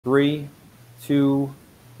3, 2,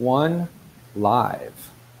 1, live.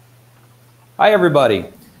 Hi, everybody,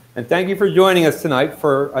 and thank you for joining us tonight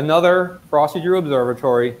for another Frosty Drew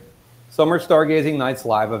Observatory Summer Stargazing Nights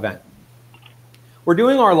live event. We're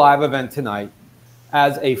doing our live event tonight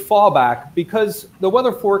as a fallback because the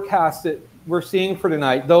weather forecast that we're seeing for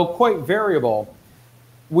tonight, though quite variable,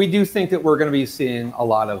 we do think that we're going to be seeing a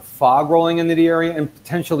lot of fog rolling into the area and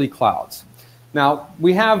potentially clouds. Now,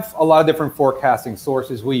 we have a lot of different forecasting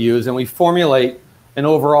sources we use, and we formulate an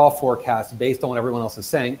overall forecast based on what everyone else is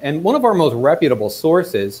saying. And one of our most reputable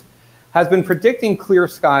sources has been predicting clear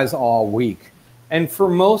skies all week. And for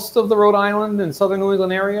most of the Rhode Island and southern New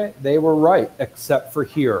England area, they were right, except for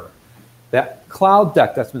here. That cloud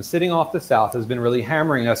deck that's been sitting off the south has been really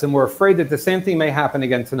hammering us, and we're afraid that the same thing may happen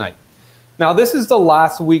again tonight. Now, this is the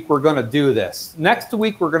last week we're going to do this. Next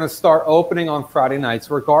week, we're going to start opening on Friday nights,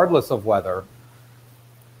 regardless of weather,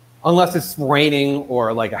 unless it's raining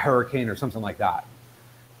or like a hurricane or something like that.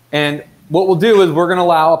 And what we'll do is we're going to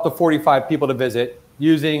allow up to 45 people to visit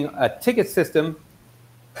using a ticket system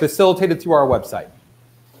facilitated through our website.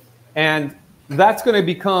 And that's going to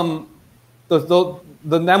become, that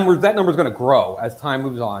number is going to grow as time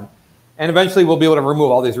moves on. And eventually we'll be able to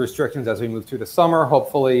remove all these restrictions as we move through the summer.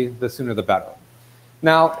 Hopefully, the sooner the better.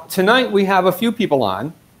 Now, tonight we have a few people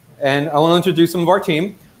on, and I want to introduce some of our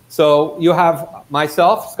team. So you have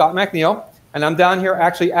myself, Scott McNeil, and I'm down here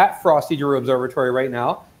actually at Frosty Drew Observatory right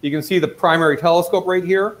now. You can see the primary telescope right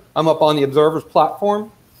here. I'm up on the observer's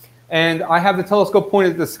platform. And I have the telescope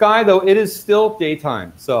pointed at the sky, though it is still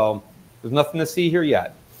daytime. So there's nothing to see here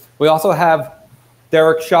yet. We also have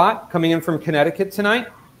Derek Schott coming in from Connecticut tonight.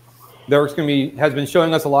 Derek's has been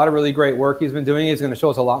showing us a lot of really great work he's been doing. He's going to show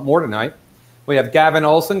us a lot more tonight. We have Gavin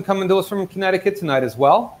Olson coming to us from Connecticut tonight as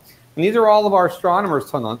well. And these are all of our astronomers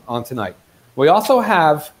on tonight. We also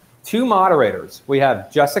have two moderators. We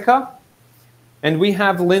have Jessica and we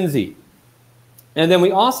have Lindsay. And then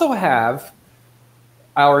we also have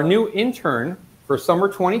our new intern for summer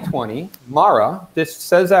 2020, Mara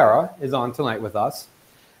Cesara, is on tonight with us.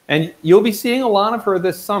 And you'll be seeing a lot of her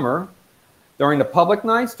this summer during the public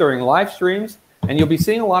nights, during live streams, and you'll be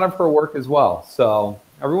seeing a lot of her work as well. So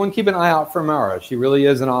everyone keep an eye out for Mara. She really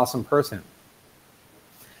is an awesome person.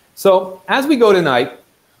 So as we go tonight,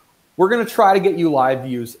 we're going to try to get you live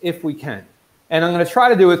views if we can. And I'm going to try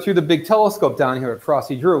to do it through the big telescope down here at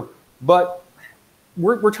Frosty Drew. But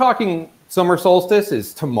we're talking summer solstice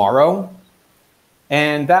is tomorrow.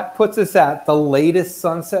 And that puts us at the latest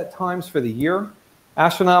sunset times for the year.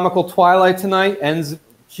 Astronomical twilight tonight ends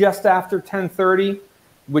just after 10:30,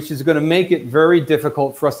 which is going to make it very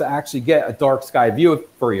difficult for us to actually get a dark sky view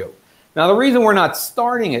for you. Now, the reason we're not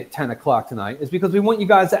starting at 10 o'clock tonight is because we want you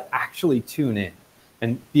guys to actually tune in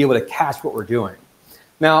and be able to catch what we're doing.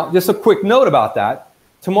 Now, just a quick note about that.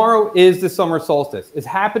 Tomorrow is the summer solstice. It's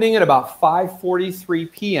happening at about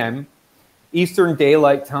 5:43 p.m. Eastern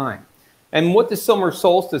Daylight Time. And what the summer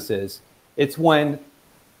solstice is, it's when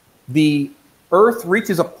the Earth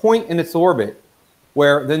reaches a point in its orbit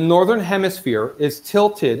where the northern hemisphere is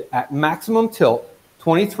tilted at maximum tilt,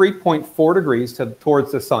 23.4 degrees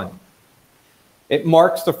towards the sun. It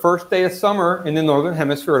marks the first day of summer in the northern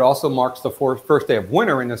hemisphere. It also marks the first day of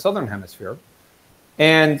winter in the southern hemisphere.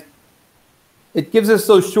 And it gives us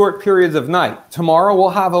those short periods of night. Tomorrow we'll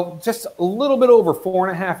have just a little bit over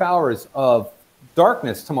 4.5 hours of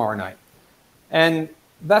darkness tomorrow night. And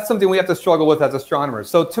that's something we have to struggle with as astronomers.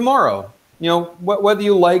 So tomorrow, you know, whether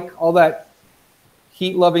you like all that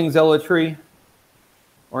heat-loving zealotry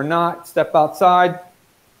or not, step outside,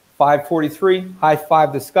 5:43, high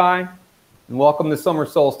five the sky, and welcome the summer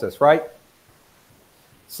solstice, right?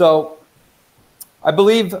 So I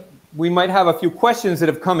believe we might have a few questions that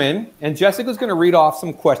have come in, and Jessica's going to read off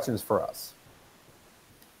some questions for us.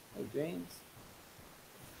 Hey, James.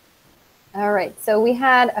 All right, so we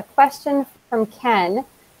had a question from Ken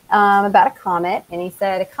about a comet, and he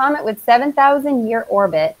said, a comet with 7,000-year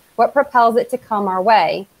orbit, what propels it to come our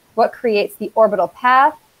way? What creates the orbital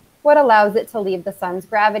path? What allows it to leave the sun's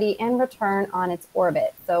gravity and return on its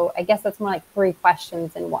orbit? So I guess that's more like 3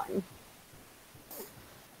 questions in one.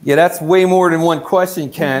 Yeah, that's way more than one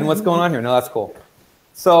question, Ken. What's going on here? No, that's cool.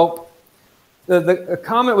 So the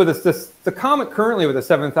comet with the comet currently with a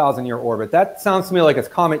 7,000-year orbit, that sounds to me like it's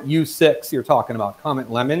Comet U6 you're talking about,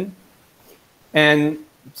 Comet Lemon. And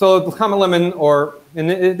so the Comet Lemon, or in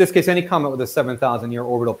this case, any comet with a 7,000-year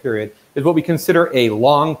orbital period, is what we consider a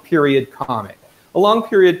long period comet. A long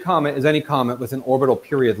period comet is any comet with an orbital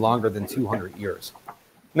period longer than 200 years.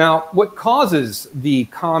 Now, what causes the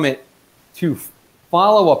comet to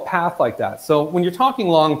follow a path like that? So when you're talking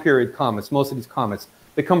long period comets, most of these comets,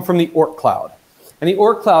 they come from the Oort cloud. And the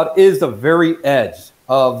Oort cloud is the very edge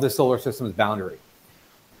of the solar system's boundary.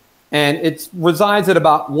 And it resides at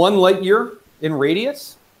about 1 light year in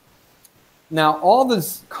radius. Now, all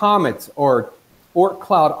these comets or Oort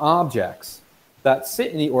cloud objects that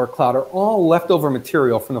sit in the Oort cloud are all leftover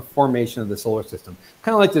material from the formation of the solar system.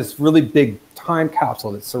 Kind of like this really big time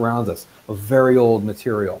capsule that surrounds us, of very old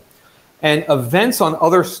material. And events on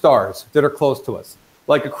other stars that are close to us,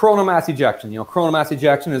 like a coronal mass ejection. You know, coronal mass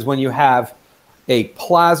ejection is when you have a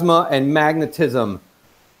plasma and magnetism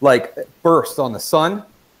like burst on the sun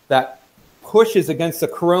that pushes against the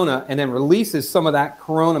corona and then releases some of that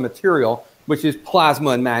corona material, which is plasma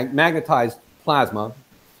and magnetized plasma,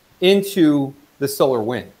 into the solar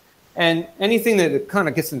wind. And anything that it kind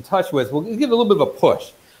of gets in touch with will give it a little bit of a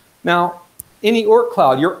push. Now, in the Oort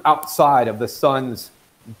cloud, you're outside of the sun's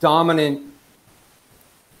dominant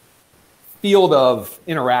field of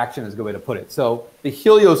interaction is a good way to put it. So the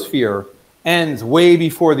heliosphere ends way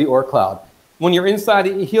before the Oort cloud. When you're inside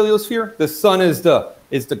the heliosphere, the sun is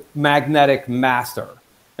the magnetic master.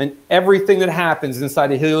 And everything that happens inside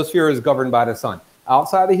the heliosphere is governed by the sun.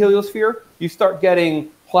 Outside the heliosphere, you start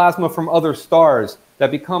getting plasma from other stars that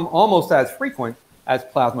become almost as frequent as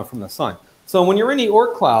plasma from the sun. So when you're in the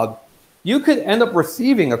Oort cloud, you could end up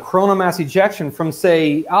receiving a coronal mass ejection from,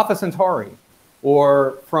 say, Alpha Centauri,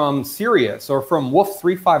 or from Sirius, or from Wolf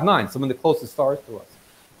 359, some of the closest stars to us.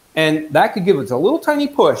 And that could give us a little tiny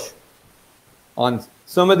push on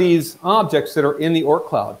some of these objects that are in the Oort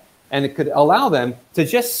cloud. And it could allow them to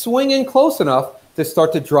just swing in close enough to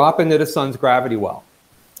start to drop into the sun's gravity well.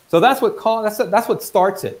 So that's what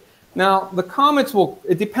starts it. Now, the comets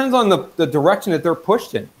it depends on the direction that they're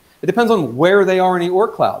pushed in. It depends on where they are in the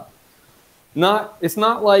Oort cloud. It's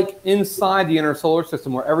not like inside the inner solar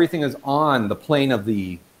system where everything is on the plane of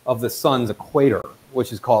the sun's equator,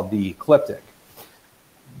 which is called the ecliptic.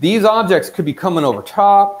 These objects could be coming over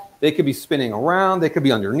top, they could be spinning around, they could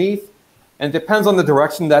be underneath, and it depends on the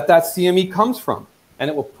direction that CME comes from. And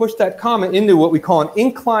it will push that comet into what we call an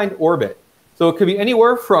inclined orbit. So it could be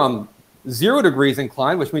anywhere from 0 degrees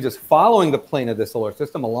inclined, which means it's following the plane of the solar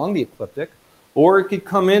system along the ecliptic, or it could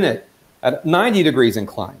come in at 90 degrees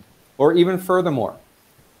inclined, or even furthermore.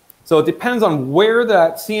 So it depends on where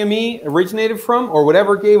that CME originated from, or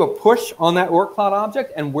whatever gave a push on that Oort cloud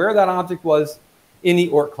object, and where that object was in the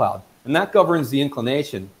Oort cloud. And that governs the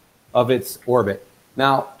inclination of its orbit.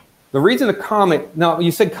 Now, the reason a comet, now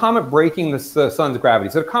you said comet breaking the sun's gravity.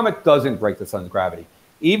 So the comet doesn't break the sun's gravity.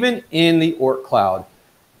 Even in the Oort cloud,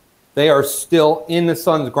 they are still in the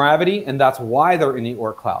sun's gravity, and that's why they're in the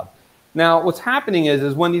Oort cloud. Now, what's happening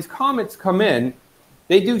is when these comets come in,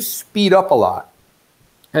 they do speed up a lot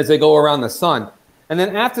as they go around the sun. And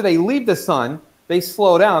then after they leave the sun, they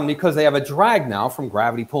slow down because they have a drag now from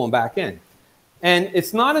gravity pulling back in. And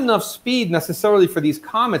it's not enough speed necessarily for these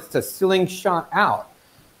comets to slingshot out.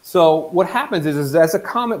 So what happens is as a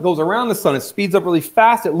comet goes around the sun, it speeds up really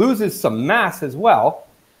fast, it loses some mass as well,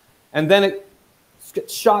 and then it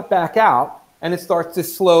gets shot back out, and it starts to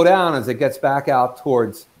slow down as it gets back out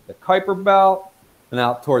towards the Kuiper belt and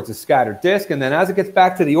out towards the scattered disk. And then as it gets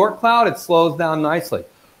back to the Oort cloud, it slows down nicely.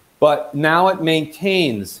 But now it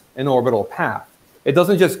maintains an orbital path. It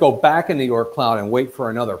doesn't just go back in the Oort cloud and wait for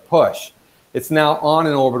another push. It's now on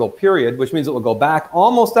an orbital period, which means it will go back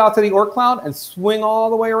almost out to the Oort cloud and swing all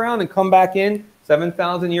the way around and come back in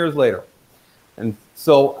 7,000 years later. And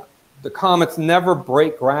so the comets never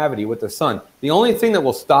break gravity with the sun. The only thing that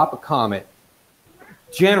will stop a comet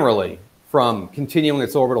generally from continuing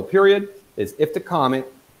its orbital period is if the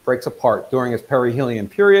comet breaks apart during its perihelion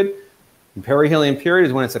period. And perihelion period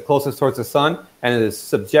is when it's the closest towards the sun and it is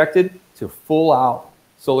subjected to full out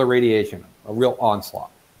solar radiation, a real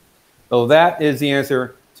onslaught. So that is the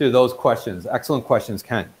answer to those questions. Excellent questions,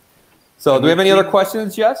 Ken. So do we have any other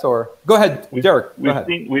questions, Jess? Or go ahead, Derek. Go ahead.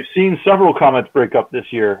 We've seen several comets break up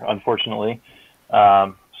this year, unfortunately.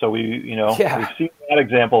 So we've seen that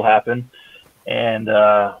example happen, and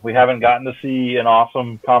we haven't gotten to see an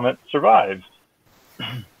awesome comet survive.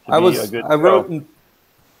 I wrote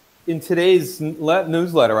in today's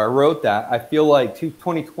newsletter, I wrote that I feel like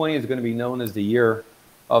 2020 is going to be known as the year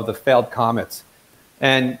of the failed comets.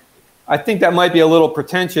 And I think that might be a little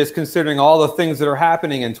pretentious considering all the things that are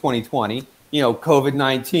happening in 2020, you know,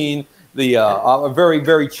 COVID-19, a very,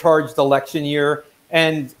 very charged election year,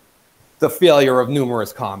 and the failure of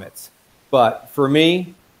numerous comets. But for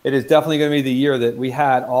me, it is definitely going to be the year that we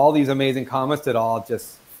had all these amazing comets that all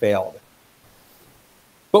just failed.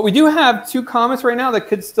 But we do have 2 comets right now that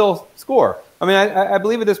could still score. I mean, I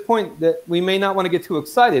believe at this point that we may not want to get too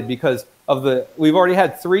excited because of we've already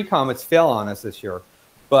had 3 comets fail on us this year.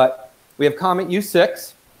 But we have Comet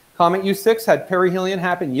U6, Comet U6 had perihelion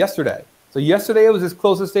happen yesterday. So yesterday it was its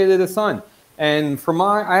closest day to the sun. And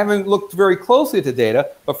I haven't looked very closely at the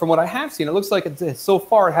data, but from what I have seen, it looks like so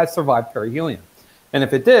far it has survived perihelion. And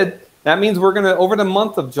if it did, that means we're going to, over the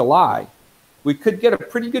month of July, we could get a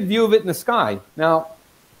pretty good view of it in the sky. Now,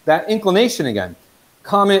 that inclination again,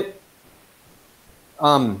 Comet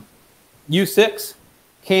U6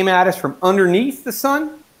 came at us from underneath the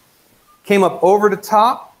sun, came up over the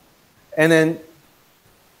top, and then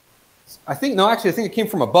I think it came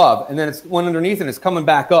from above, and then it's went underneath and it's coming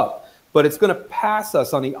back up. But it's going to pass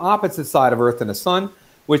us on the opposite side of Earth and the sun,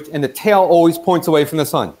 and the tail always points away from the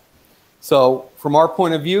sun. So from our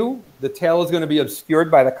point of view, the tail is going to be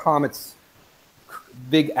obscured by the comet's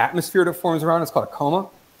big atmosphere that forms around it. It's called a coma.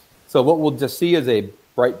 So what we'll just see is a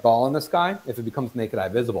bright ball in the sky if it becomes naked eye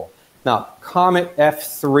visible. Now, Comet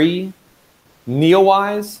F3,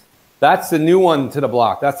 Neowise, that's the new one to the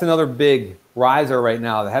block. That's another big riser right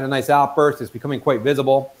now that had a nice outburst. It's becoming quite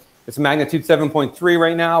visible. It's magnitude 7.3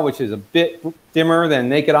 right now, which is a bit dimmer than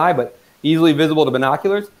naked eye, but easily visible to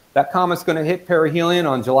binoculars. That comet's going to hit perihelion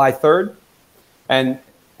on July 3rd. And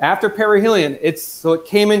after perihelion, it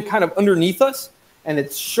came in kind of underneath us, and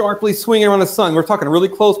it's sharply swinging around the sun. We're talking really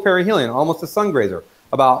close perihelion, almost a sun grazer.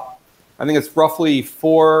 About, I think it's roughly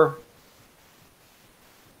 4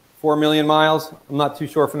 million miles. I'm not too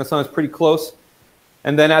sure from the sun. It's pretty close.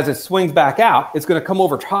 And then as it swings back out, it's going to come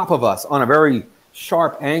over top of us on a very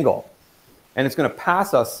sharp angle. And it's going to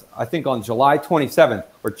pass us, I think, on July 27th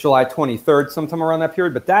or July 23rd, sometime around that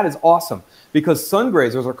period. But that is awesome because sun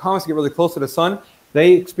grazers, or comets get really close to the sun,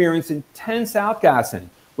 they experience intense outgassing,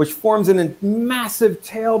 which forms a massive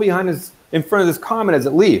tail in front of this comet as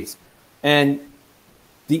it leaves. And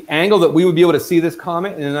the angle that we would be able to see this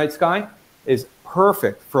comet in the night sky is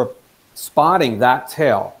perfect for spotting that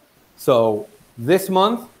tail. So this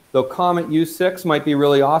month, though Comet U6 might be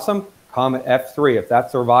really awesome, Comet F3, if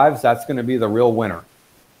that survives, that's going to be the real winner.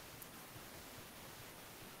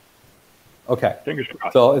 Okay. Fingers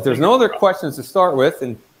crossed. So if there's no other questions to start with,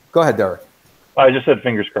 and go ahead, Derek. I just said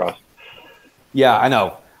fingers crossed. Yeah, I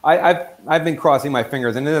know. I've been crossing my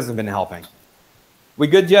fingers, and it hasn't been helping. We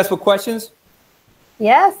good, Jess, with questions?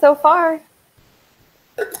 Yeah, so far.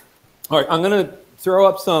 All right, I'm going to throw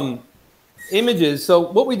up some images. So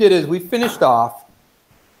what we did is we finished off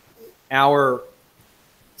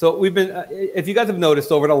so we've been, if you guys have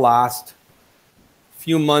noticed over the last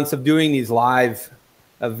few months of doing these live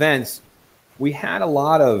events, we had a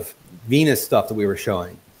lot of Venus stuff that we were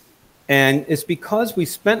showing. And it's because we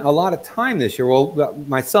spent a lot of time this year, well,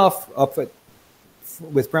 myself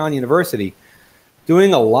with Brown University,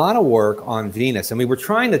 doing a lot of work on Venus. And we were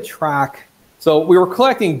trying to track, so we were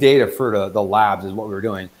collecting data for the labs is what we were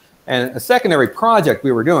doing. And a secondary project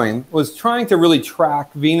we were doing was trying to really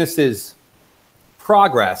track Venus's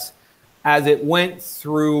progress as it went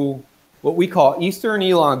through what we call eastern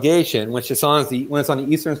elongation, which is when it's on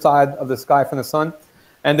the eastern side of the sky from the sun,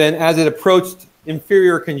 and then as it approached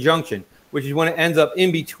inferior conjunction, which is when it ends up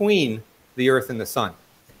in between the Earth and the sun.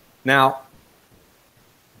 Now,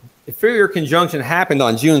 inferior conjunction happened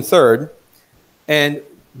on June 3rd, and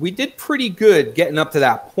we did pretty good getting up to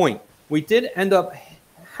that point. We did end up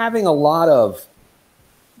having a lot of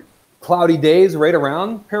cloudy days right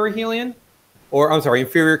around perihelion, or I'm sorry,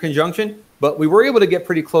 inferior conjunction, but we were able to get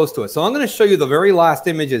pretty close to it. So I'm going to show you the very last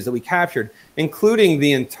images that we captured, including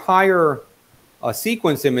the entire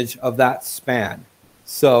sequence image of that span.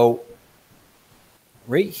 So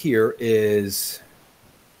right here is,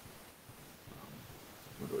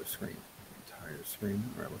 we'll go to screen, entire screen.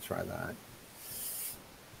 All right, we'll try that.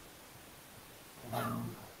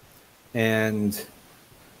 And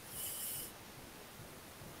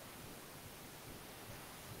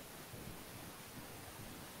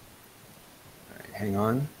hang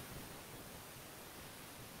on.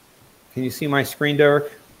 Can you see my screen,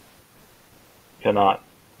 Derek? Cannot.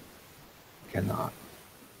 Cannot.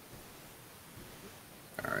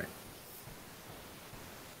 All right.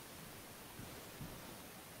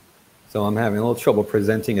 So I'm having a little trouble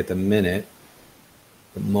presenting at the moment.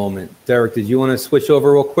 Derek, did you want to switch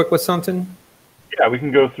over real quick with something? Yeah, we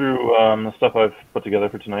can go through the stuff I've put together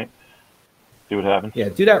for tonight. See what happens. Yeah,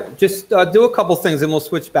 do that. Just do a couple things and we'll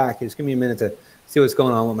switch back. Just give me a minute to see what's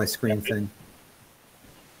going on with my screen thing.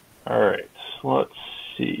 All right, let's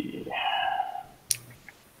see.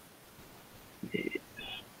 Yes.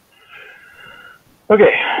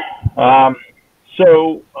 Okay,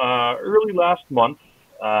 so early last month,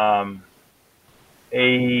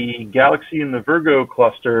 a galaxy in the Virgo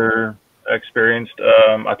cluster experienced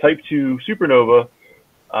a Type 2 supernova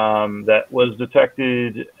that was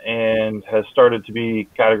detected and has started to be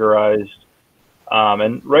categorized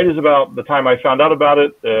And right as about the time I found out about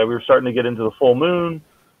it, we were starting to get into the full moon.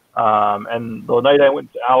 And the night I went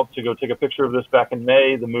out to go take a picture of this back in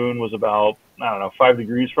May, the moon was about, I don't know, 5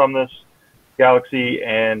 degrees from this galaxy,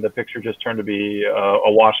 and the picture just turned to be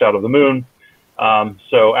a washout of the moon.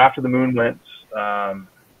 So after the moon went,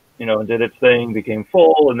 you know, and did its thing, became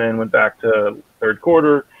full, and then went back to third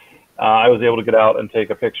quarter, I was able to get out and take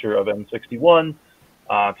a picture of M61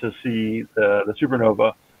 to see the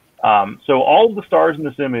supernova. So all of the stars in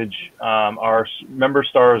this image are member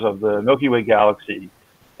stars of the Milky Way galaxy.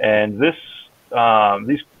 And this,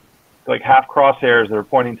 these like half crosshairs that are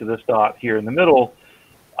pointing to this dot here in the middle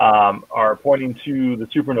are pointing to the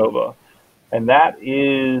supernova. And that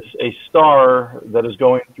is a star that is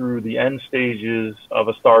going through the end stages of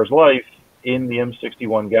a star's life in the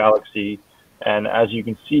M61 galaxy. And as you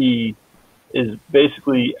can see, is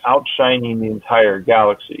basically outshining the entire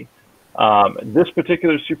galaxy. This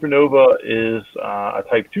particular supernova is a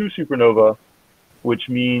type 2 supernova, which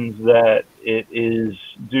means that it is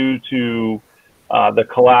due to the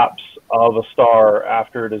collapse of a star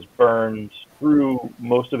after it has burned through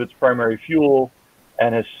most of its primary fuel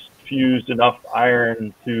and has fused enough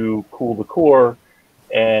iron to cool the core,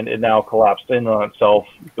 and it now collapsed in on itself,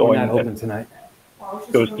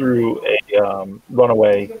 goes through a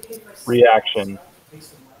runaway reaction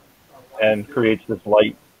and creates this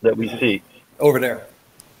light that we see. Over there.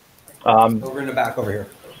 Over in the back over here.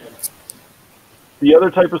 The other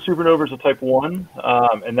type of supernova is a type 1,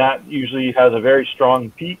 and that usually has a very strong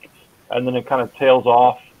peak, and then it kind of tails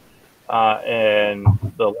off, and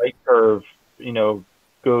the light curve, you know,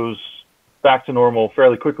 goes back to normal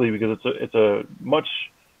fairly quickly because it's a much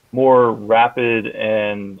more rapid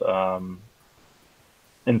and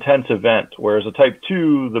intense event. Whereas a type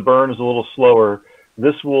 2, the burn is a little slower.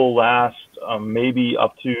 This will last maybe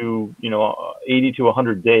up to 80 to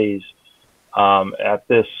 100 days at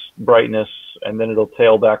this brightness, and then it'll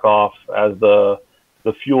tail back off as the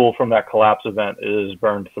fuel from that collapse event is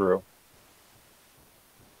burned through.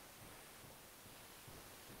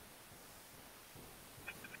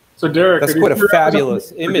 So Derek, that's quite a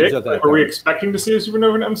fabulous image of that. Are we expecting to see a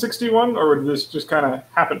supernova in M61, or did this just kind of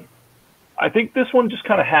happen? I think this one just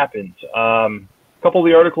kind of happened. A couple of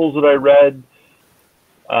the articles that I read,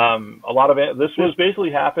 a lot of it, this was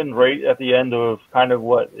basically happened right at the end of kind of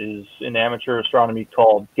what is in amateur astronomy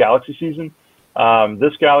called galaxy season.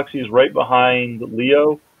 This galaxy is right behind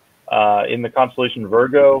Leo in the constellation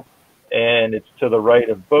Virgo, and it's to the right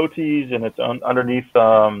of Bootes, and it's underneath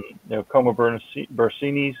Coma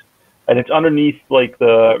Bersinis, and it's underneath like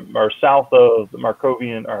south of the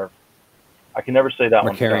Markovian, or I can never say that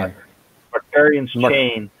one. Markarian's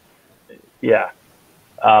chain. Yeah.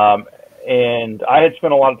 And I had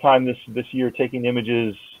spent a lot of time this year taking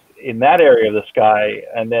images in that area of the sky,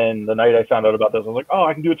 and then the night I found out about this, I was like, oh,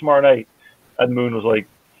 I can do it tomorrow night. And the moon was like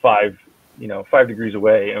 5 degrees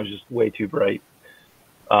away, and it was just way too bright.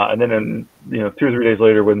 And then 2 or 3 days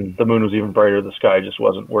later, when the moon was even brighter, the sky just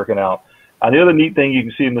wasn't working out. The other neat thing you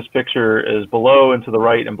can see in this picture is below and to the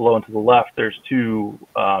right and below and to the left, there's 2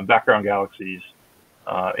 background galaxies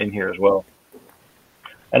in here as well.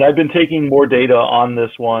 And I've been taking more data on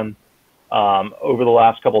this one over the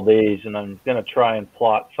last couple of days, and I'm going to try and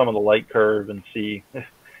plot some of the light curve and see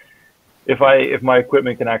if my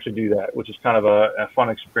equipment can actually do that, which is kind of a fun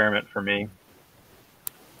experiment for me.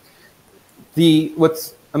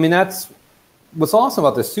 What's awesome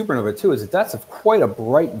about this supernova too is that's quite a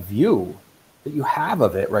bright view that you have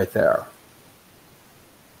of it right there.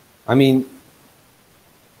 I mean,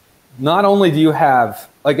 not only do you have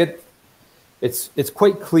it's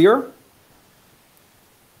quite clear,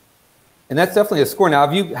 and that's definitely a score. Now,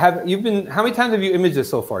 how many times have you imaged this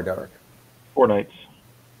so far, Derek? 4 nights.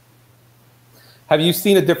 Have you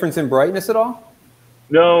seen a difference in brightness at all?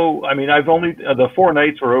 No, I mean, I've only the 4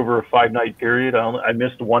 nights were over a 5-night period. I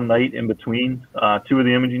missed 1 night in between 2 of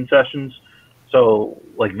the imaging sessions, so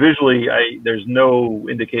like visually, there's no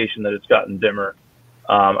indication that it's gotten dimmer.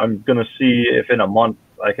 I'm going to see if in a month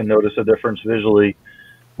I can notice a difference visually,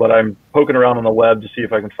 but I'm poking around on the web to see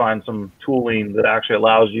if I can find some tooling that actually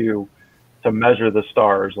allows you to measure the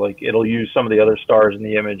stars. Like it'll use some of the other stars in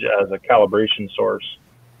the image as a calibration source,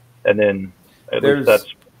 and then at least that's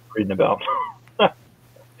what I'm reading about.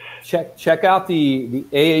 Check out the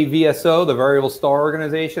AAVSO, the Variable Star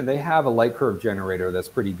Organization. They have a light curve generator that's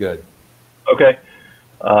pretty good. Okay,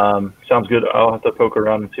 sounds good. I'll have to poke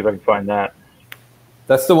around and see if I can find that.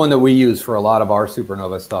 That's the one that we use for a lot of our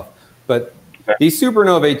supernova stuff. But these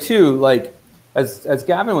supernovae too, like as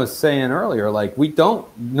Gavin was saying earlier, like we don't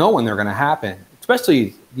know when they're going to happen.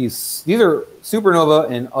 Especially these are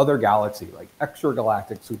supernova in other galaxies, like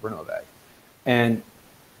extragalactic supernovae. And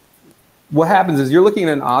what happens is you're looking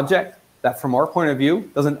at an object that, from our point of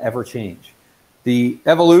view, doesn't ever change. The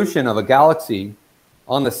evolution of a galaxy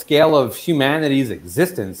on the scale of humanity's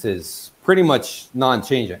existence is pretty much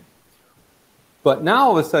non-changing. But now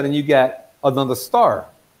all of a sudden you get another star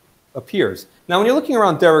appears. Now when you're looking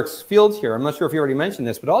around Derek's field here, I'm not sure if you already mentioned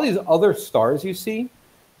this, but all these other stars you see,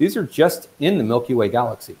 these are just in the Milky Way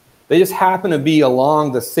galaxy. They just happen to be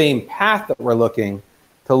along the same path that we're looking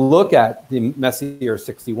to look at the Messier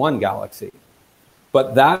 61 galaxy.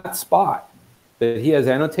 But that spot that he has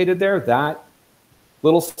annotated there, that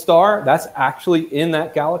little star, that's actually in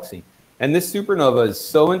that galaxy. And this supernova is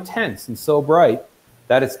so intense and so bright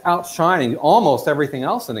that it's outshining almost everything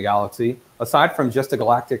else in the galaxy, aside from just a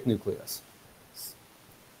galactic nucleus.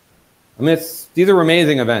 I mean, these are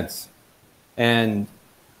amazing events. And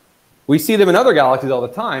we see them in other galaxies all the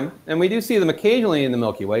time, and we do see them occasionally in the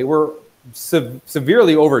Milky Way. We're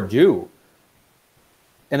severely overdue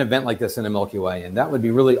an event like this in the Milky Way, and that would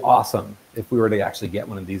be really awesome if we were to actually get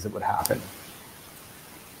one of these that would happen.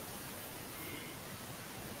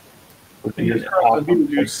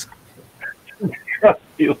 Beetlejuice.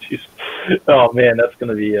 Oh man, that's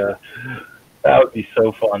gonna be that would be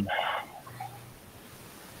so fun.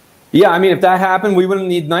 Yeah, I mean, if that happened, we wouldn't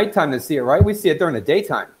need nighttime to see it, right? We see it during the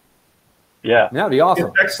daytime. Yeah, that would be awesome.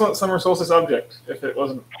 It's an excellent summer solstice object if it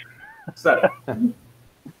wasn't set.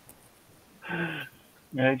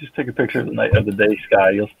 Yeah, just take a picture of the night of the day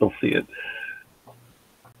sky, you'll still see it.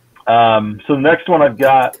 So the next one I've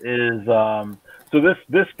got is so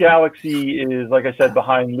this galaxy is, like I said,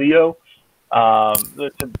 behind Leo, to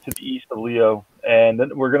the east of Leo, and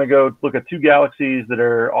then we're going to go look at two galaxies that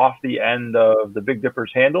are off the end of the Big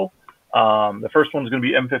Dipper's handle. The first one's going to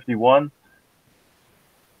be M51.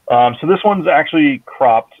 So this one's actually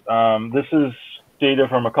cropped. This is data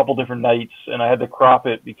from a couple different nights, and I had to crop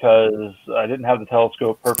it because I didn't have the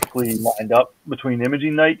telescope perfectly lined up between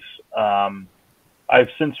imaging nights. I've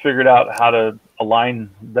since figured out how to align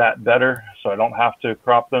that better so I don't have to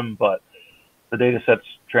crop them, but the data sets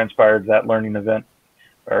transpired that learning event.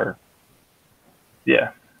 So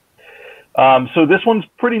this one's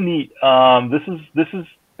pretty neat. This is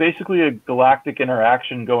basically a galactic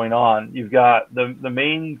interaction going on. You've got the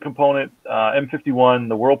main component, M51,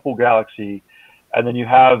 the Whirlpool galaxy, and then you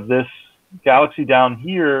have this galaxy down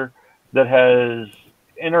here that has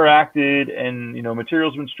interacted, and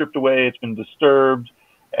material's been stripped away, it's been disturbed,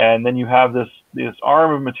 and then you have this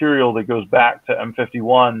arm of material that goes back to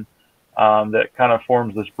M51 that kind of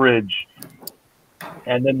forms this bridge.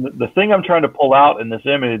 And then the thing I'm trying to pull out in this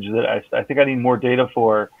image that I think I need more data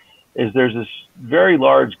for is there's this very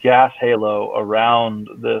large gas halo around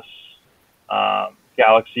this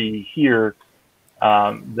galaxy here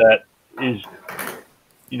that is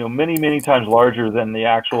many times larger than the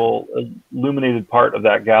actual illuminated part of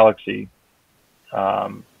that galaxy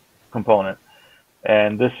component.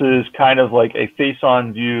 And this is kind of like a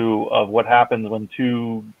face-on view of what happens when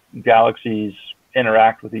two galaxies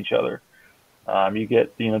interact with each other. You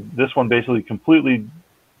get this one basically completely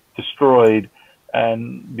destroyed,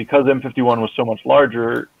 and because M51 was so much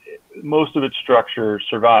larger, most of its structure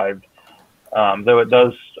survived, though it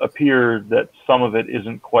does appear that some of it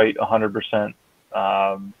isn't quite 100%.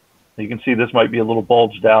 You can see this might be a little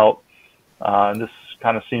bulged out, and this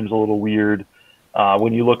kind of seems a little weird.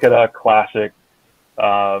 When you look at a classic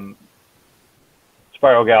spiral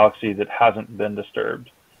galaxy that hasn't been disturbed,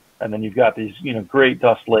 and then you've got these great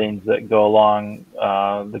dust lanes that go along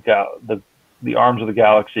the arms of the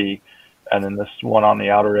galaxy, and then this one on the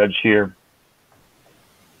outer edge here.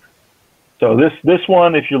 So this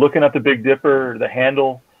one, if you're looking at the Big Dipper, the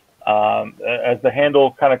handle, as the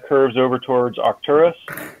handle kind of curves over towards Arcturus,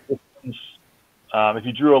 if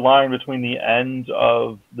you drew a line between the end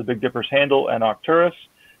of the Big Dipper's handle and Arcturus,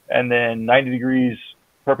 and then 90 degrees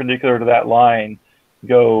perpendicular to that line,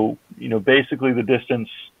 go basically the distance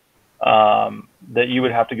that you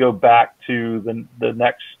would have to go back to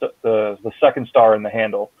the second star in the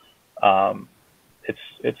handle.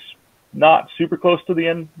 It's not super close to the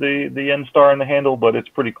end star in the handle, but it's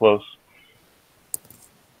pretty close.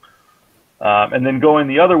 And then going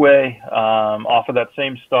the other way, off of that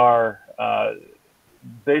same star,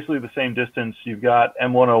 basically the same distance, you've got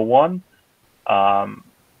M101.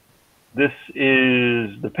 This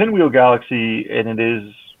is the Pinwheel galaxy, and it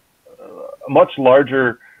is much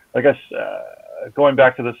larger. I guess going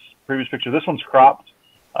back to this previous picture, this one's cropped.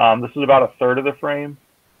 This is about a third of the frame,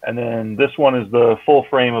 and then this one is the full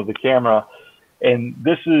frame of the camera. And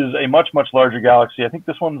this is a much larger galaxy. I think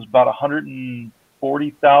this one's about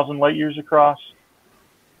 140,000 light years across.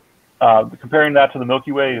 comparing that to the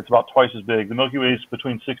Milky Way, it's about twice as big. The Milky Way is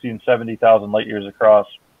between 60 and 70,000 light years across.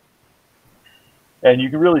 And you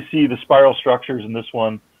can really see the spiral structures in this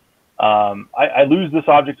one. I lose this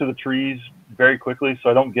object to the trees very quickly, so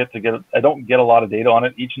I don't get a lot of data on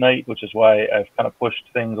it each night, which is why I've kind of pushed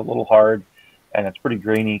things a little hard, and it's pretty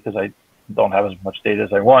grainy because I don't have as much data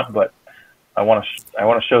as I want, but I want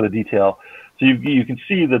to show the detail. So you can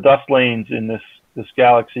see the dust lanes in this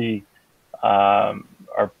galaxy are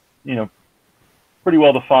pretty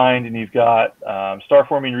well defined, and you've got star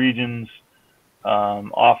forming regions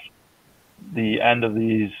off the end of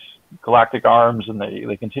these galactic arms, and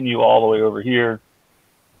they continue all the way over here.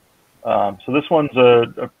 So this one's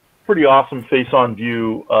a pretty awesome face-on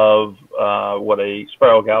view of what a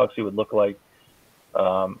spiral galaxy would look like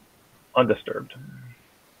undisturbed.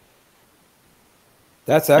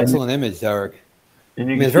 That's excellent image, Derek. And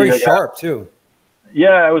you I mean, can it's very see sharp too.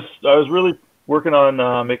 Yeah, I was really working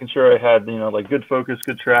on making sure I had like good focus,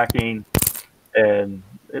 good tracking, and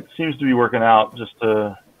it seems to be working out just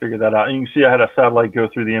to figure that out. And you can see I had a satellite go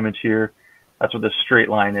through the image here. That's what this straight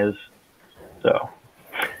line is. So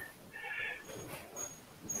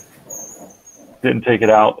didn't take it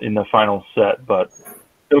out in the final set, but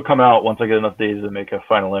it'll come out once I get enough data to make a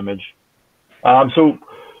final image. So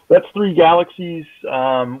that's 3 galaxies.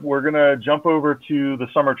 We're gonna jump over to the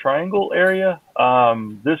Summer Triangle area.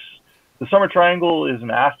 The Summer Triangle is an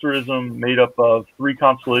asterism made up of 3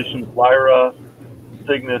 constellations: Lyra,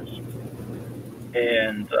 Cygnus,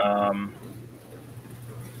 and I'm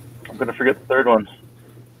gonna forget the third one.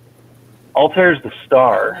 Altair's the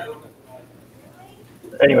star.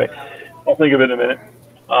 Anyway, I'll think of it in a minute.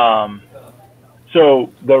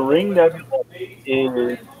 So the Ring Nebula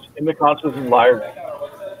is in the constellation Lyra.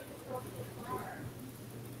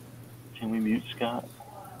 Can we mute Scott?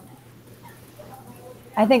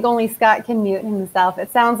 I think only Scott can mute himself.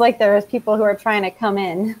 It sounds like there's people who are trying to come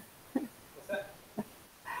in. All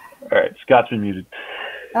right, Scott's been muted.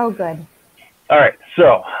 Oh, good. All right,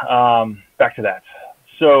 so back to that.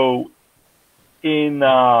 So in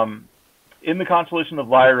the constellation of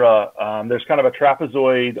Lyra, there's kind of a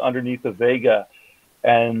trapezoid underneath the Vega,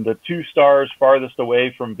 and the 2 stars farthest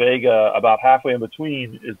away from Vega, about halfway in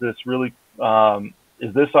between, is this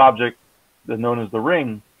object that's known as the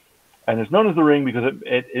Ring. And it's known as the Ring because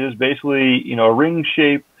it is basically a ring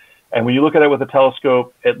shape, and when you look at it with a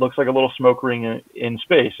telescope, it looks like a little smoke ring in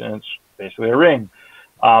space, and it's basically a ring.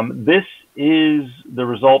 This is the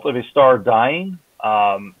result of a star dying.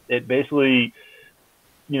 It basically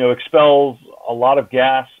expels a lot of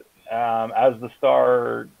gas as the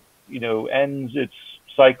star ends its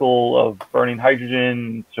cycle of burning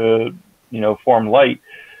hydrogen to form light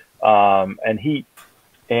and heat.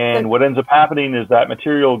 And what ends up happening is that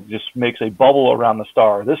material just makes a bubble around the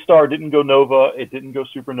star. This star didn't go nova. It didn't go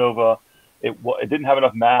supernova. It didn't have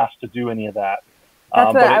enough mass to do any of that.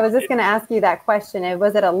 That's what I was just going to ask you that question.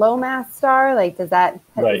 Was it a low mass star? Like, is that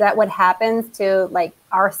what happens to like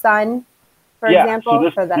our sun, for example?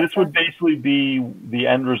 So this would basically be the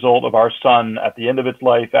end result of our sun at the end of its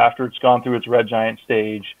life after it's gone through its red giant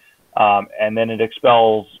stage, and then it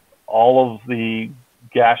expels all of the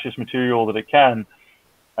gaseous material that it can.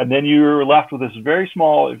 And then you're left with this very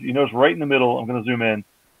small, if you notice right in the middle, I'm going to zoom in,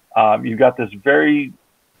 you've got this very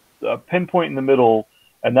pinpoint in the middle,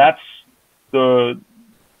 and that's the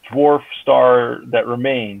dwarf star that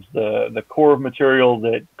remains, the core of material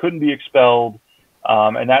that couldn't be expelled,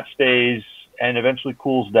 and that stays and eventually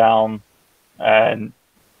cools down, and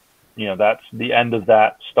that's the end of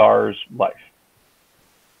that star's life.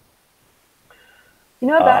 You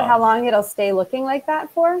know about how long it'll stay looking like that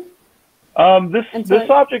for? This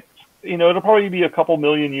object, it'll probably be a couple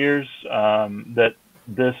million years that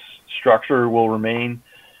this structure will remain.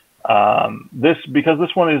 Because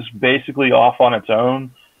this one is basically off on its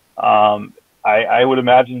own, I would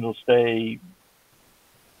imagine it'll stay.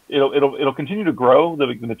 It'll continue to grow. The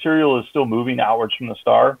material is still moving outwards from the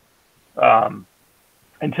star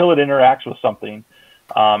until it interacts with something.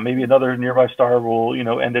 Maybe another nearby star will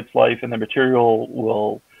end its life, and the material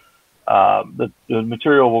will. The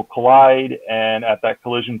material will collide, and at that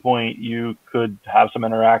collision point, you could have some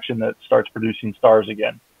interaction that starts producing stars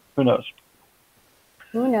again. Who knows?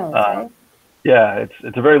 Who knows? Right? Yeah,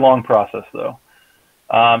 it's a very long process, though.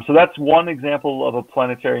 So that's one example of a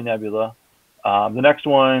planetary nebula. The next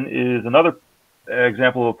one is another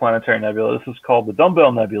example of a planetary nebula. This is called the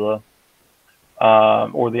Dumbbell Nebula,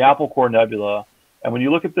 or the Apple Core Nebula. And when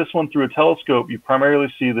you look at this one through a telescope, you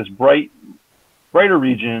primarily see this brighter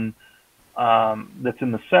region that's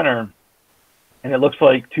in the center, and it looks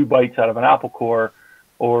like 2 bites out of an apple core,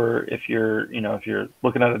 or if you're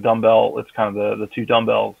looking at a dumbbell, it's kind of the 2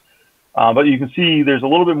 dumbbells. But you can see there's a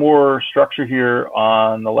little bit more structure here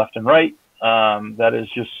on the left and right. That is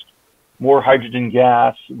just more hydrogen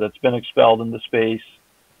gas that's been expelled into space.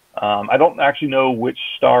 I don't actually know which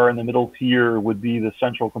star in the middle here would be the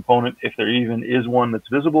central component, if there even is one that's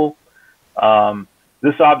visible.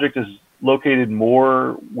 This object is located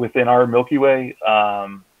more within our Milky Way,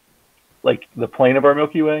 like the plane of our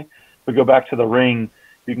Milky Way. If we go back to the ring,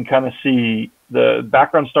 you can kind of see the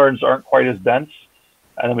background stars aren't quite as dense.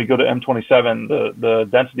 And then we go to M27, the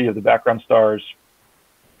density of the background stars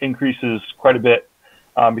increases quite a bit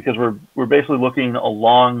because we're basically looking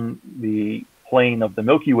along the plane of the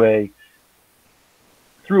Milky Way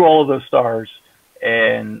through all of those stars,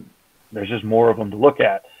 and there's just more of them to look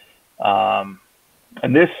at.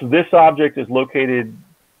 And this object is located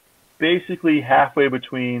basically halfway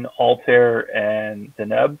between Altair and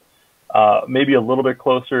Deneb, maybe a little bit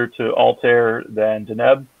closer to Altair than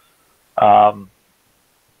Deneb,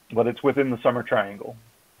 but it's within the Summer Triangle.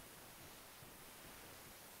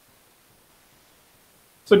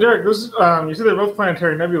 So Derek, this, you said they're both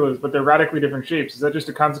planetary nebulas, but they're radically different shapes. Is that just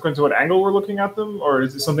a consequence of what angle we're looking at them, or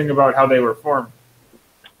is it something about how they were formed?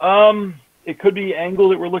 It could be angle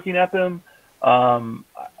that we're looking at them. From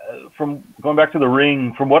going back to the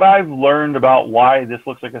ring, from what I've learned about why this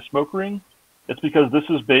looks like a smoke ring, it's because this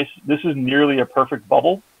is nearly a perfect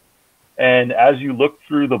bubble. And as you look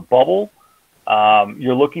through the bubble,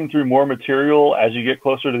 you're looking through more material as you get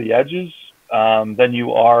closer to the edges than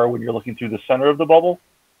you are when you're looking through the center of the bubble,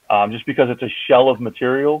 just because it's a shell of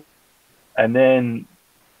material. And then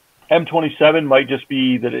M27 might just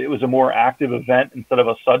be that it was a more active event instead of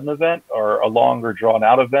a sudden event or a longer drawn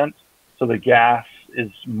out event. So the gas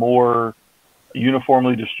is more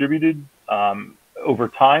uniformly distributed over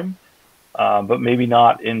time, but maybe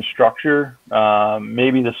not in structure.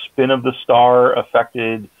 Maybe the spin of the star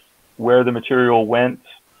affected where the material went.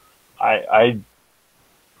 I'm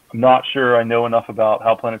not sure I know enough about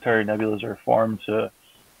how planetary nebulas are formed to,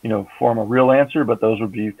 form a real answer, but those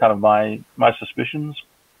would be kind of my suspicions.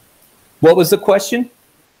 What was the question?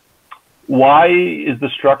 Why is the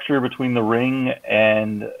structure between the ring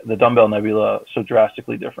and the Dumbbell Nebula so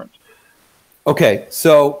drastically different? Okay,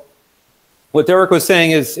 so what Derek was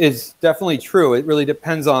saying is definitely true. It really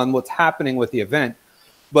depends on what's happening with the event.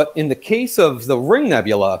 But in the case of the Ring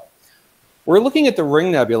Nebula, we're looking at the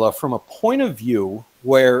Ring Nebula from a point of view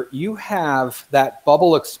where you have that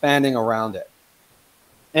bubble expanding around it.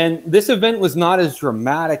 And this event was not as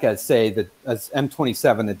dramatic as, say, as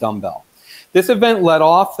M27, the dumbbell. This event let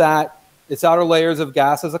off its outer layers of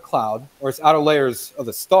gas as a cloud, or its outer layers of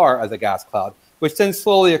the star as a gas cloud, which then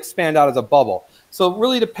slowly expand out as a bubble. So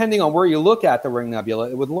really, depending on where you look at the Ring Nebula,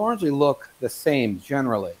 it would largely look the same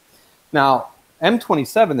generally. Now,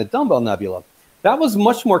 M27, the Dumbbell Nebula, that was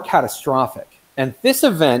much more catastrophic. And this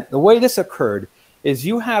event, the way this occurred, is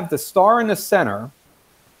you have the star in the center,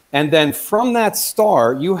 and then from that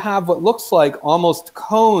star, you have what looks like almost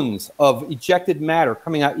cones of ejected matter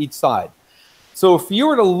coming out each side. So if you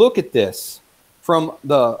were to look at this from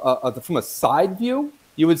a side view,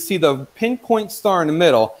 you would see the pinpoint star in the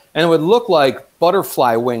middle, and it would look like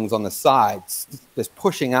butterfly wings on the sides, just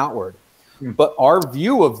pushing outward. But our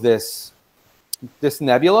view of this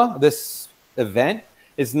nebula, this event,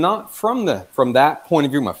 is not from that point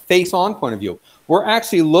of view, from a face-on point of view. We're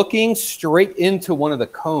actually looking straight into one of the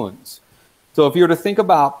cones. So if you were to think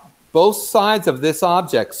about both sides of this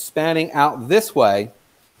object spanning out this way,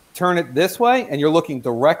 turn it this way, and you're looking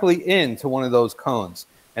directly into one of those cones.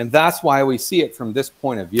 And that's why we see it from this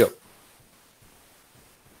point of view.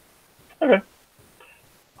 Okay.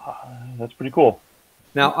 That's pretty cool.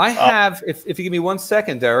 Now, I have, if you give me 1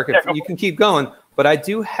 second, Derek, you can keep going, but I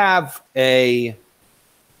do have a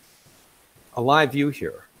live view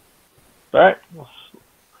here. All right.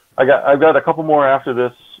 I've got a couple more after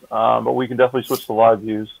this, but we can definitely switch to live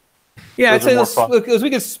views. Yeah, I'd say because we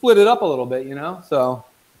could split it up a little bit, so.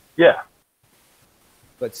 Yeah.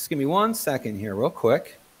 But just give me 1 second here real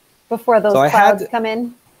quick. Before those clouds come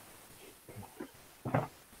in?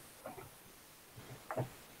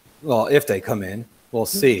 Well, if they come in, we'll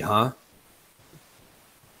see, huh?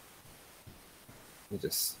 We'll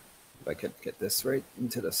just, if I could get this right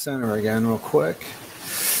into the center again real quick.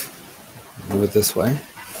 Move it this way.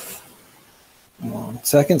 1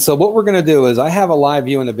 second. So what we're going to do is I have a live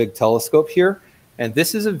view in a big telescope here, and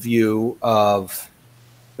this is a view of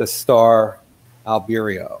the star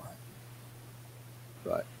Albireo.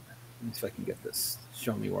 But let me see if I can get this.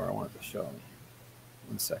 Show me where I want it to show me.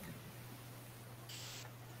 1 second.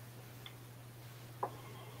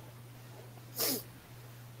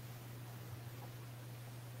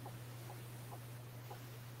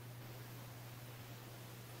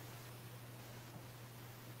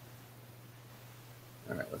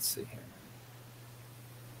 let's see here.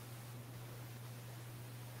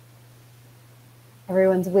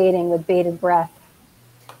 Everyone's waiting with bated breath.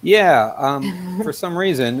 Yeah, for some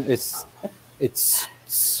reason, it's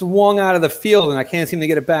swung out of the field, and I can't seem to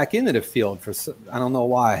get it back into the field. I don't know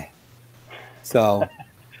why. So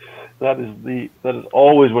that is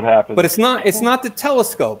always what happens. But it's not the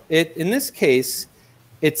telescope. In this case,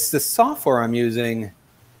 it's the software I'm using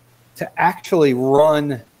to actually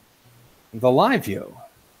run the live view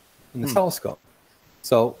in the telescope.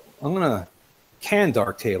 So I'm gonna can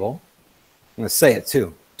dark table. I'm gonna say it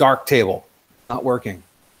too. Dark table, not working.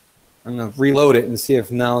 I'm gonna reload it and see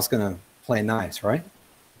if now it's gonna play nice, right?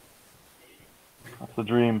 That's the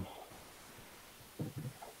dream.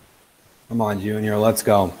 Come on, Junior, let's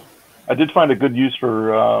go. I did find a good use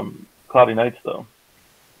for cloudy nights, though.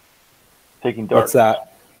 Taking darks. What's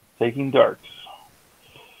that? Taking darks.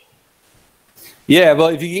 Yeah, well,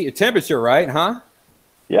 if you get your temperature right, huh?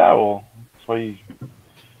 Yeah, well, that's why you...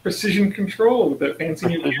 Precision control with that fancy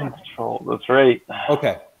new Precision control, that's right.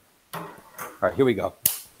 Okay. All right, here we go.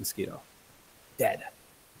 Mosquito. Dead.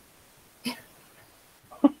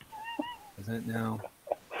 Isn't it now?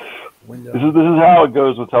 Window. This is how it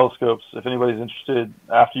goes with telescopes. If anybody's interested,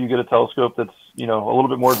 after you get a telescope that's a little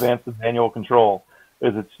bit more advanced than manual control,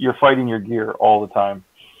 you're fighting your gear all the time.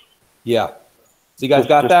 Yeah. So you guys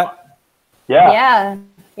got that? Yeah. Yeah.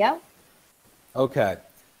 Yeah. Okay.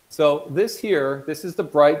 So this is the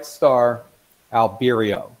bright star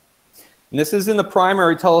Albireo. And this is in the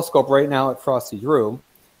primary telescope right now at Frosty Drew.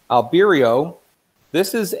 Albireo,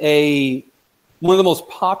 this is one of the most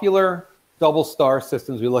popular double star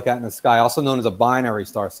systems we look at in the sky, also known as a binary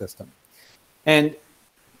star system. And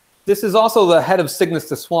this is also the head of Cygnus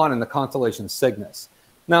to Swan in the constellation Cygnus.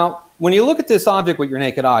 Now, when you look at this object with your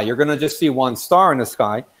naked eye, you're going to just see one star in the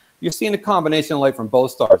sky. You're seeing a combination of light from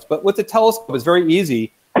both stars. But with the telescope, it's very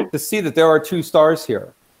easy to see that there are two stars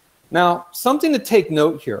here. Now, something to take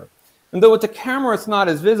note here. And though with the camera it's not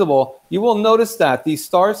as visible, you will notice that these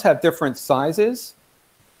stars have different sizes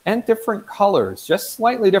and different colors, just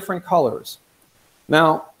slightly different colors.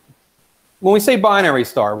 Now, when we say binary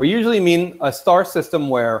star, we usually mean a star system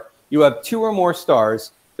where you have two or more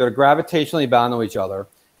stars that are gravitationally bound to each other.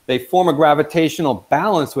 They form a gravitational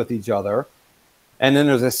balance with each other, and then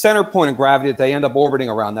there's a center point of gravity that they end up orbiting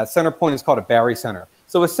around. That center point is called a barycenter.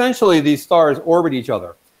 So essentially, these stars orbit each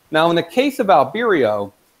other. Now, in the case of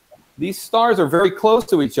Albireo, these stars are very close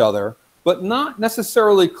to each other, but not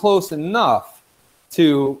necessarily close enough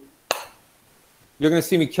to... You're going to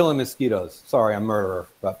see me killing mosquitoes. Sorry, I'm a murderer.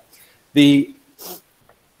 But these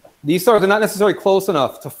stars are not necessarily close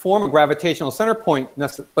enough to form a gravitational center point,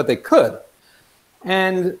 but they could.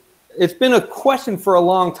 And it's been a question for a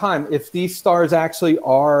long time if these stars actually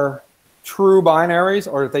are true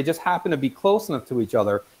binaries or if they just happen to be close enough to each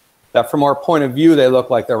other that from our point of view, they look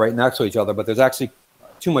like they're right next to each other, but there's actually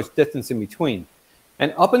too much distance in between.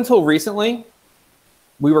 And up until recently,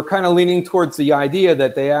 we were kind of leaning towards the idea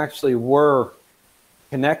that they actually were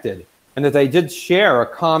connected and that they did share a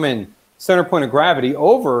common center point of gravity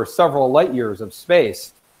over several light years of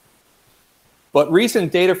space. But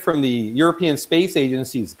recent data from the European Space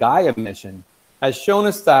Agency's Gaia mission has shown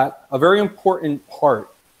us that a very important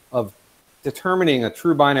part of determining a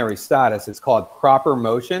true binary status is called proper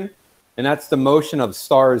motion, and that's the motion of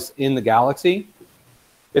stars in the galaxy.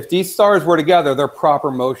 If these stars were together, their proper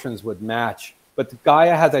motions would match. But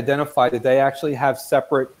Gaia has identified that they actually have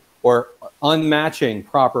separate or unmatching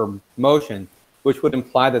proper motion, which would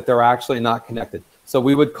imply that they're actually not connected. So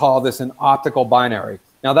we would call this an optical binary.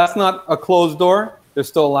 Now, that's not a closed door. There's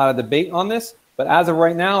still a lot of debate on this. But as of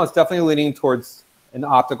right now, it's definitely leaning towards an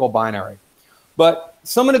optical binary. But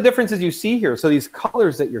some of the differences you see here, so these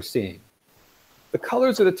colors that you're seeing, the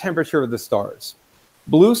colors are the temperature of the stars.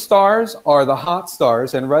 Blue stars are the hot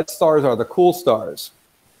stars, and red stars are the cool stars.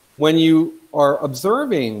 When you are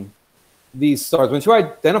observing these stars, once you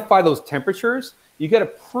identify those temperatures, you get a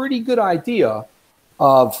pretty good idea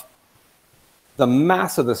of the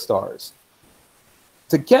mass of the stars.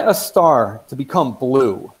 To get a star to become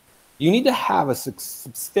blue, you need to have a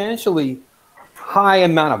substantially high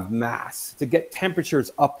amount of mass to get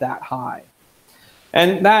temperatures up that high.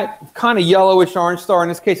 And that kind of yellowish orange star, in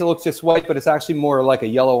this case it looks just white, but it's actually more like a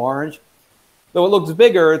yellow-orange. Though it looks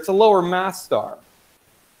bigger, it's a lower mass star.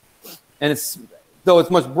 And though it's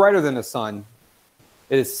much brighter than the sun,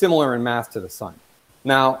 it is similar in mass to the sun.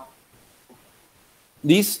 Now,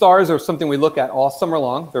 these stars are something we look at all summer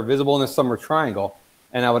long. They're visible in the summer triangle.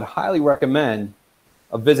 And I would highly recommend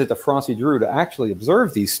a visit to Frosty Drew to actually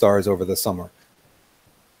observe these stars over the summer.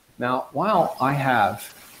 Now, while I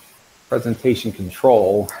have presentation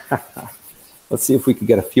control, Let's see if we can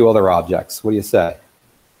get a few other objects. What do you say?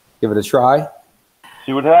 Give it a try.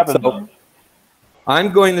 See what happens. So,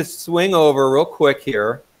 I'm going to swing over real quick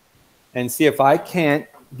here and see if I can't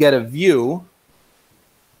get a view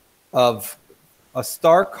of a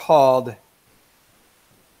star called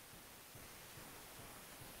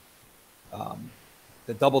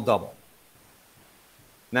the Double-Double.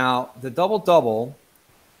 Now, the Double-Double,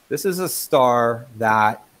 this is a star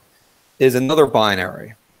that is another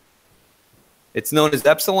binary. It's known as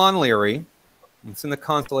Epsilon Lyrae. It's in the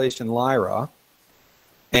constellation Lyra.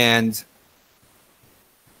 And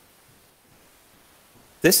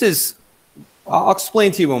this is, I'll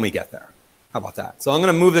explain to you when we get there. How about that? So I'm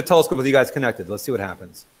going to move the telescope with you guys connected. Let's see what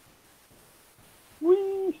happens.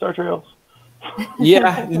 Whee! Star trails.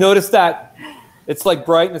 Yeah, you notice that it's like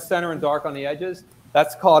bright in the center and dark on the edges?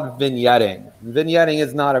 That's called vignetting. Vignetting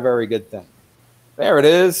is not a very good thing. There it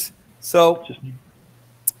is. So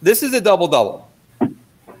this is a Double-Double.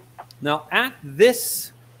 Now at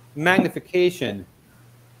this magnification,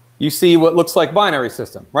 you see what looks like binary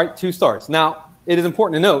system, right? 2 stars. Now, it is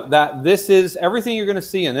important to note that this is, everything you're going to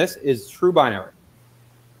see in this is true binary.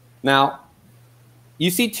 Now,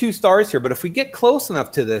 you see 2 stars here, but if we get close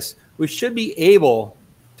enough to this, we should be able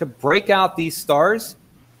to break out these stars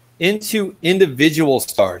into individual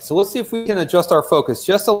stars. So let's see if we can adjust our focus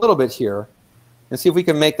just a little bit here and see if we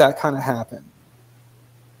can make that kind of happen.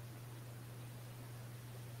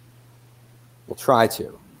 We'll try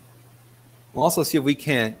to. We'll also see if we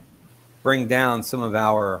can't bring down some of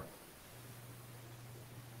our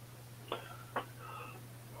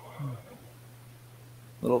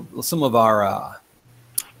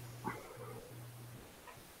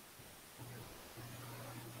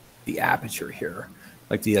the aperture here,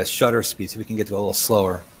 like the shutter speed, so we can get to a little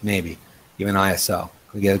slower, maybe even ISO.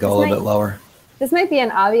 We get to go a little bit lower. This might be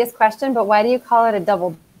an obvious question, but why do you call it a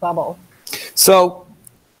Double-Bubble? So,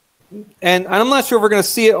 and I'm not sure if we're going to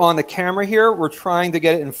see it on the camera here. We're trying to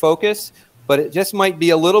get it in focus, but it just might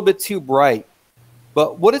be a little bit too bright.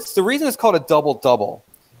 But the reason it's called a Double-Double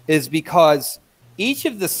is because each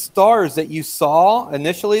of the stars that you saw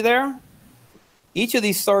initially there, each of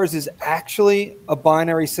these stars is actually a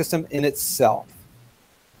binary system in itself.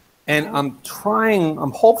 And I'm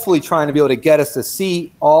hopefully trying to be able to get us to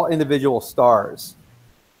see all individual stars.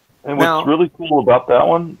 And what's really cool about that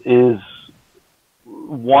one is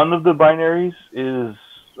one of the binaries is,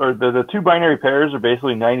 or the 2 binary pairs are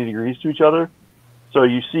basically 90 degrees to each other. So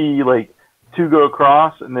you see like 2 go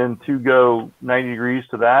across and then 2 go 90 degrees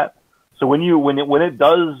to that. So when it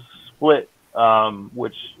does split,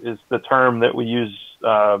 which is the term that we use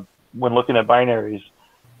when looking at binaries,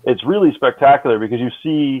 it's really spectacular because you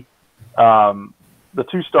see the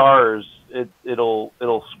 2 stars.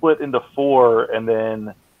 It'll split into 4, and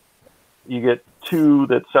then you get 2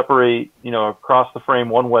 that separate, across the frame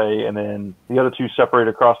one way, and then the other 2 separate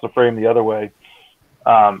across the frame the other way.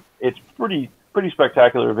 It's pretty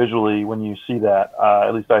spectacular visually when you see that.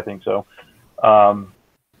 At least I think so.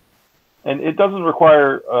 And it doesn't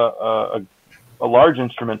require a large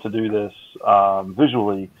instrument to do this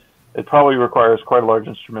visually. It probably requires quite a large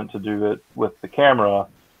instrument to do it with the camera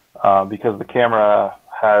because the camera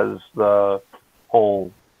has the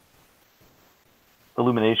whole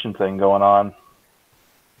illumination thing going on.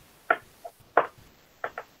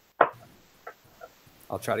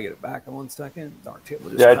 I'll try to get it back in 1 second. Dark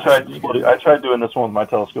table. Yeah, I tried doing this one with my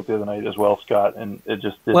telescope the other night as well, Scott, and it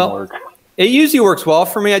just didn't work. It usually works well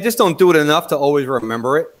for me. I just don't do it enough to always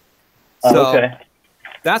remember it. So okay.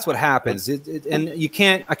 That's what happens. And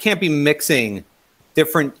I can't be mixing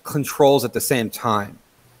different controls at the same time.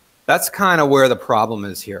 That's kind of where the problem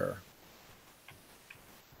is here.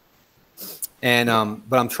 And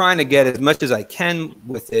but I'm trying to get as much as I can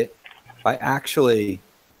with it by actually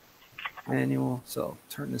manual. So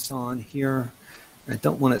turn this on here. I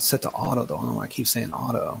don't want it set to auto though. I don't know why I keep saying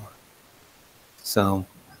auto. So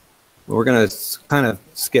we're going to kind of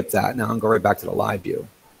skip that now and go right back to the live view.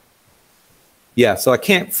 Yeah, so I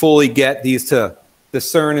can't fully get these to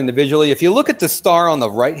discern individually. If you look at the star on the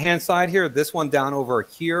right-hand side here, this one down over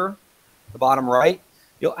here, the bottom right,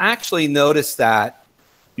 you'll actually notice that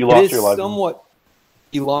you lost your live view. Somewhat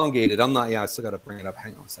elongated. I still got to bring it up.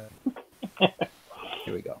 Hang on a second.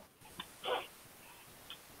 Here we go.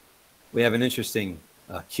 We have an interesting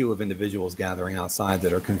queue of individuals gathering outside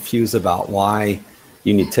that are confused about why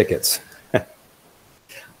you need tickets.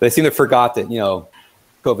 They seem to have forgot that,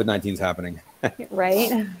 COVID-19 is happening.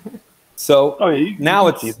 Right. So now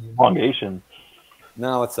it's elongation.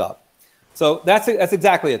 Now it's up. So that's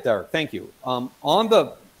exactly it, Derek. Thank you.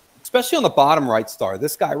 Especially on the bottom right star,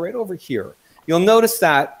 this guy right over here, you'll notice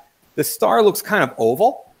that the star looks kind of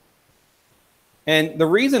oval. And the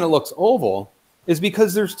reason it looks oval is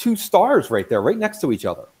because there's two stars right there, right next to each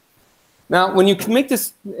other. Now, when you can make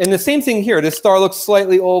this, and the same thing here, this star looks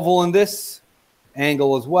slightly oval in this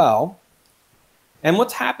angle as well. And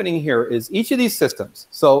what's happening here is each of these systems,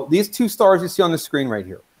 so these two stars you see on the screen right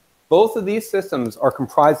here, both of these systems are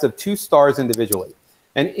comprised of two stars individually.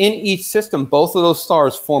 And in each system, both of those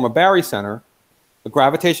stars form a barycenter, a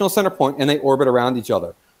gravitational center point, and they orbit around each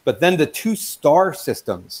other. But then the two star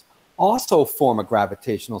systems also form a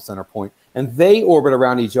gravitational center point, and they orbit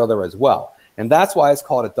around each other as well. And that's why it's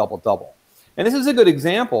called a double-double. And this is a good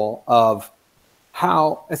example of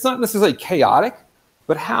how, it's not necessarily chaotic,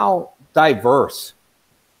 but how diverse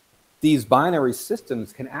these binary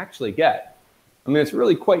systems can actually get. I mean, it's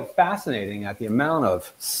really quite fascinating at the amount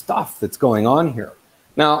of stuff that's going on here.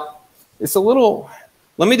 Now, it's a little,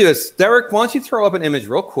 let me do this. Derek, why don't you throw up an image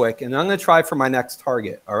real quick, and I'm going to try for my next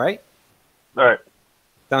target, all right? All right.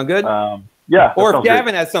 Sound good? Yeah. Or if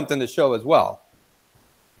Gavin has something to show as well.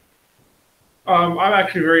 I'm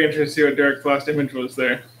actually very interested to see what Derek's last image was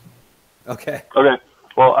there. Okay. Okay.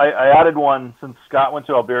 Well, I added one since Scott went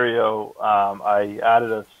to Alberio. I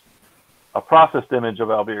added a processed image of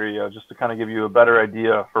Alberio just to kind of give you a better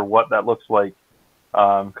idea for what that looks like,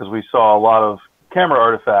 because we saw a lot of camera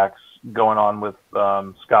artifacts going on with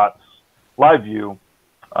Scott's live view.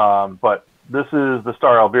 But this is the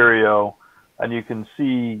star Alberio, and you can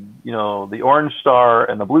see, you know, the orange star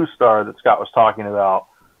and the blue star that Scott was talking about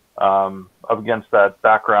up against that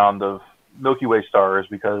background of Milky Way stars,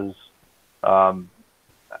 because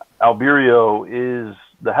Alberio is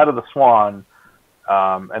the head of the swan,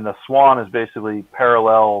 and the swan is basically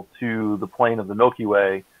parallel to the plane of the Milky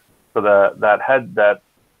Way. So that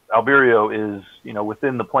Alberio is, you know,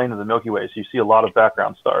 within the plane of the Milky Way. So you see a lot of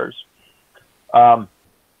background stars. So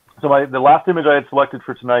the last image I had selected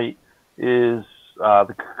for tonight is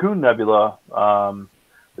the Cocoon Nebula.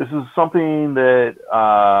 This is something that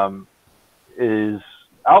is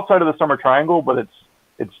outside of the Summer Triangle, but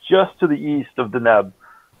it's just to the east of Deneb.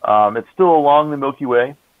 It's still along the Milky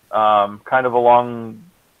Way, kind of along,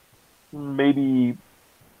 maybe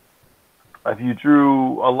if you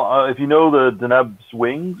if you know the Deneb's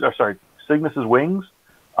wings, or sorry, Cygnus's wings,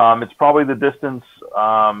 it's probably the distance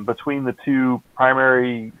between the two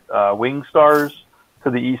primary wing stars to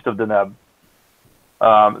the east of Deneb.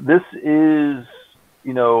 This is,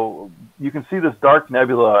 you know, you can see this dark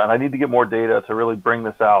nebula, and I need to get more data to really bring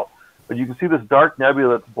this out, but you can see this dark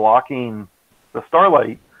nebula that's blocking the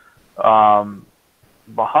starlight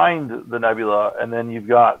behind the nebula, and then you've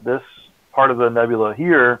got this part of the nebula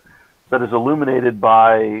here that is illuminated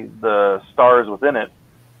by the stars within it,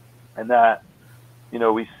 and that, you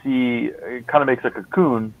know, we see it kind of makes a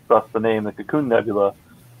cocoon, thus the name, the Cocoon Nebula.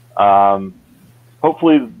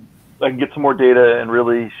 Hopefully I can get some more data and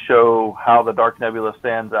really show how the dark nebula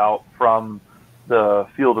stands out from the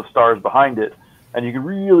field of stars behind it, and you can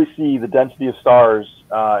really see the density of stars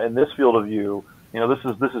in this field of view. You know,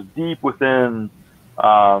 this is deep within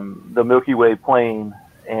the Milky Way plane,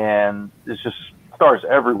 and it's just stars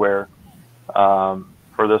everywhere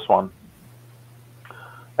for this one.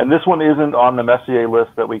 And this one isn't on the Messier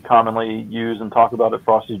list that we commonly use and talk about at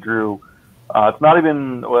Frosty Drew. It's not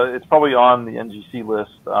even, well, it's probably on the NGC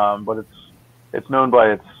list, but it's known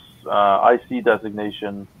by its IC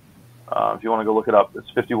designation. If you want to go look it up, it's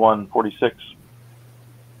 5146.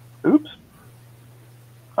 Oops.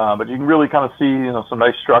 But you can really kind of see, you know, some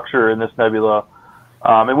nice structure in this nebula.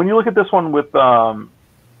 And when you look at this one with a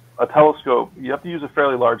telescope, you have to use a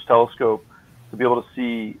fairly large telescope to be able to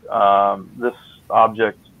see this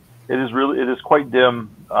object. It is quite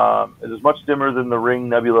dim. It is much dimmer than the Ring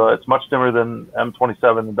Nebula. It's much dimmer than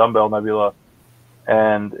M27, the Dumbbell Nebula,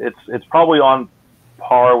 and it's probably on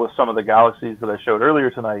par with some of the galaxies that I showed earlier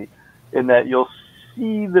tonight, in that you'll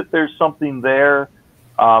see that there's something there,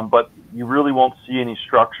 but you really won't see any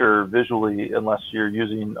structure visually unless you're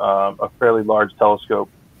using a fairly large telescope.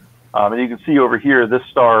 And you can see over here, this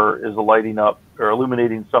star is lighting up or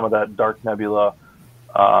illuminating some of that dark nebula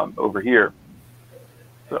over here.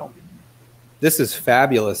 So this is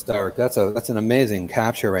fabulous, Derek. That's an amazing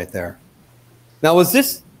capture right there. Now, was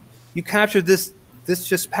this, you captured this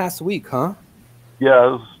just past week, huh? Yeah,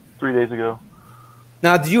 it was 3 days ago.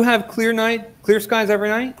 Now, do you have clear skies every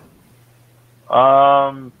night?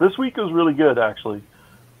 This week was really good, actually.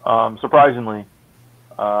 Surprisingly,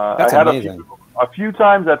 That's I had amazing. a few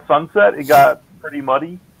times at sunset it got pretty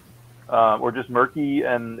muddy, or just murky,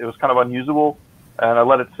 and it was kind of unusable. And I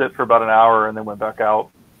let it sit for about an hour and then went back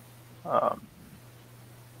out.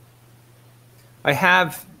 I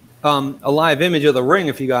have a live image of the ring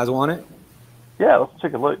if you guys want it. Yeah, let's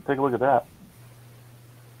take a look. Take a look at that.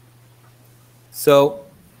 So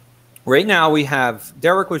right now we have,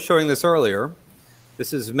 Derek was showing this earlier.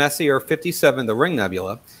 This is Messier 57, the Ring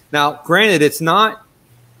Nebula. Now, granted, it's not,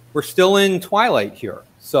 we're still in twilight here.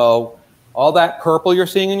 So all that purple you're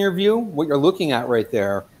seeing in your view, what you're looking at right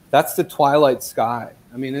there, that's the twilight sky.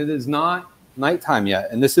 I mean, it is not nighttime yet,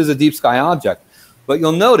 and this is a deep sky object. But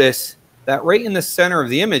you'll notice that right in the center of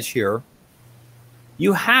the image here,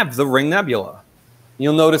 you have the Ring Nebula.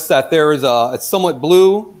 You'll notice that there is it's somewhat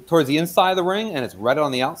blue towards the inside of the ring, and it's red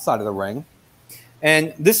on the outside of the ring.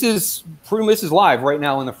 And this is live right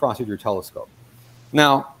now in the Frosty Drew telescope.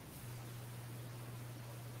 Now,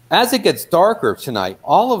 as it gets darker tonight,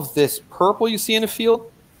 all of this purple you see in the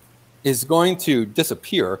field is going to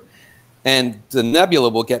disappear, and the nebula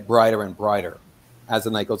will get brighter and brighter as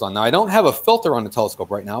the night goes on. Now, I don't have a filter on the telescope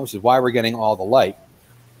right now, which is why we're getting all the light.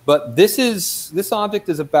 But this object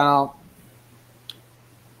is about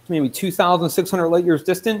maybe 2,600 light years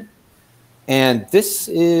distant. And this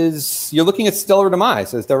is, you're looking at stellar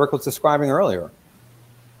demise, as Derek was describing earlier.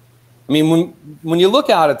 I mean, when you look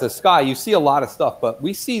out at the sky, you see a lot of stuff, but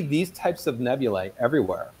we see these types of nebulae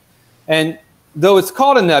everywhere. And though it's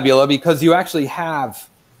called a nebula because you actually have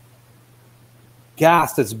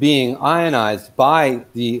gas that's being ionized by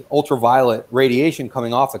the ultraviolet radiation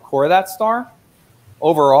coming off the core of that star,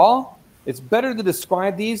 overall, it's better to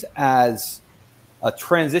describe these as a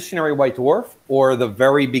transitionary white dwarf or the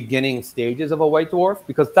very beginning stages of a white dwarf,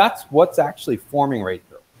 because that's what's actually forming right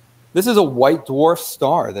here. This is a white dwarf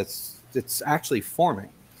star that's actually forming,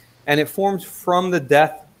 and it forms from the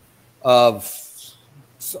death of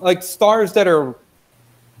like stars that are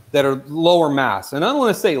lower mass. And I don't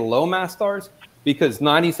want to say low mass stars because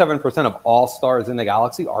 97% of all stars in the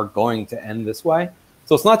galaxy are going to end this way.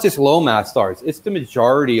 So it's not just low mass stars, it's the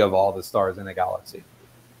majority of all the stars in the galaxy.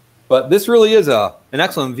 But this really is an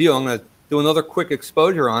excellent view. I'm going to do another quick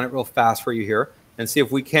exposure on it real fast for you here and see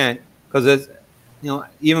if we can't, because it's, you know,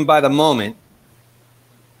 even by the moment,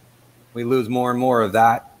 we lose more and more of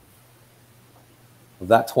that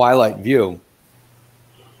twilight view.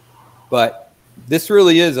 But this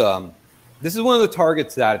really is this is one of the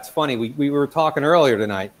targets that, it's funny, we were talking earlier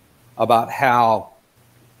tonight about how,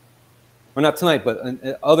 or not tonight, but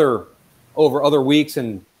over other weeks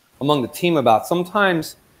and among the team about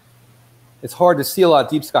sometimes it's hard to see a lot of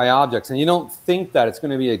deep sky objects, and you don't think that it's going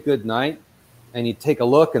to be a good night, and you take a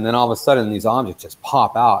look, and then all of a sudden these objects just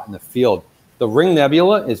pop out in the field. The Ring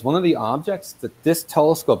Nebula is one of the objects that this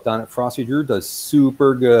telescope down at Frosty Drew does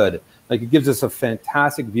super good. Like, it gives us a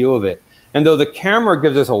fantastic view of it. And though the camera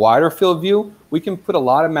gives us a wider field view, we can put a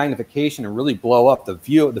lot of magnification and really blow up the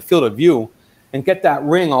view, the field of view, and get that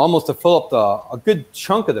ring almost to fill up a good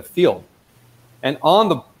chunk of the field. And on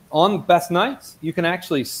the best nights, you can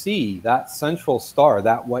actually see that central star,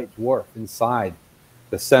 that white dwarf inside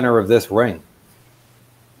the center of this ring.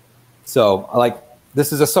 So, like,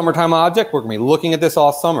 this is a summertime object. We're going to be looking at this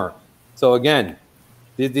all summer. So again,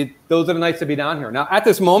 those are the nights to be down here. Now, at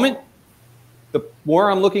this moment, the more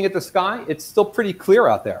I'm looking at the sky, it's still pretty clear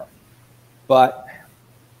out there. But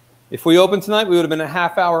if we opened tonight, we would have been a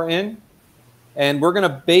half hour in. And we're going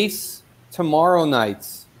to base tomorrow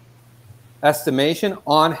night's estimation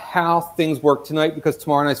on how things work tonight, because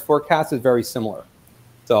tomorrow night's forecast is very similar.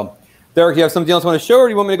 So, Derek, you have something else you want to show, or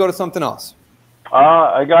do you want me to go to something else?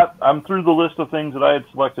 I'm through the list of things that I had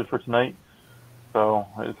selected for tonight. So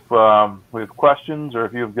if we have questions, or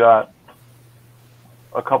if you've got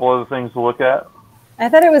a couple other things to look at. I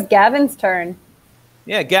thought it was Gavin's turn.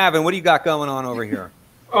 Yeah, Gavin, what do you got going on over here?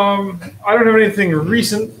 I don't have anything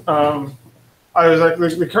recent. I was like,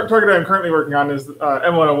 the target I'm currently working on is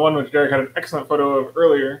M101, which Derek had an excellent photo of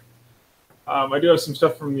earlier. I do have some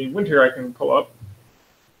stuff from the winter I can pull up.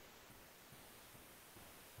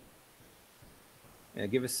 Yeah,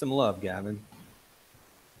 give us some love, Gavin.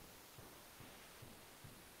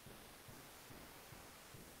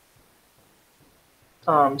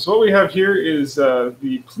 So what we have here is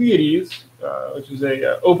the Pleiades, which is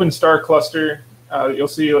a open star cluster that you'll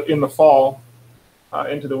see in the fall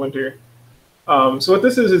into the winter. So what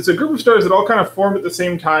this is, it's a group of stars that all kind of formed at the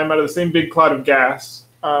same time out of the same big cloud of gas.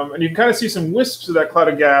 And you can kind of see some wisps of that cloud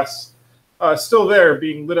of gas still there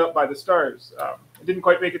being lit up by the stars. It didn't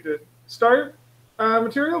quite make it to star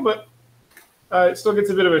material, but it still gets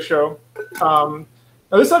a bit of a show.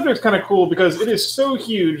 Now this object's kind of cool because it is so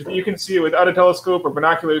huge that you can see it without a telescope or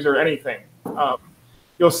binoculars or anything.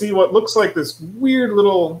 You'll see what looks like this weird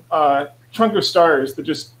little chunk of stars that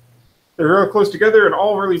just, they're real close together and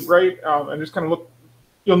all really bright, and just kind of look,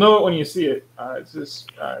 you'll know it when you see it. It's this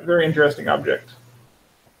very interesting object.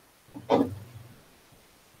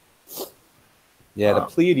 Yeah, the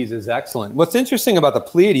Pleiades is excellent. What's interesting about the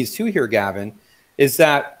Pleiades too here, Gavin, is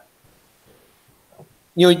that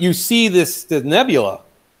you see the nebula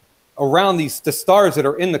around the stars that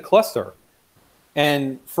are in the cluster,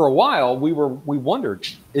 and for a while we wondered,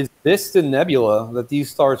 is this the nebula that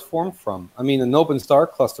these stars formed from? I mean, an open star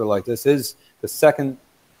cluster like this is the second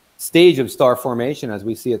stage of star formation as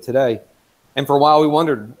we see it today, and for a while we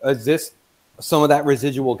wondered, is this some of that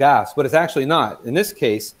residual gas? But it's actually not. In this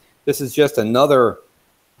case, this is just another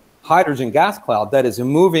hydrogen gas cloud that is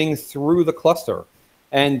moving through the cluster.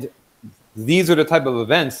 And these are the type of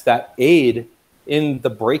events that aid in the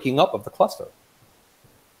breaking up of the cluster.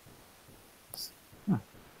 So,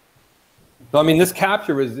 I mean, this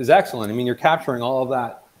capture is excellent. I mean, you're capturing all of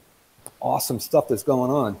that awesome stuff that's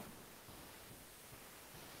going on.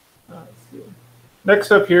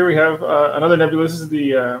 Next up here, we have another nebula. This is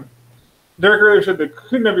the Derek earlier said the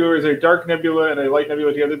Coon Nebula is a dark nebula and a light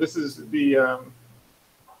nebula together. This is the,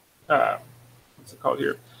 what's it called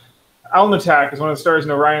here? Alnitak is one of the stars in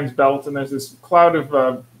Orion's belt, and there's this cloud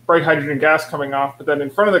of bright hydrogen gas coming off, but then in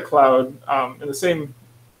front of the cloud, in the same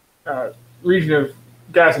region of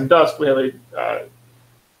gas and dust, we have a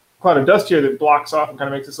cloud of dust here that blocks off and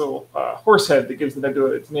kind of makes this little horse head that gives the nebula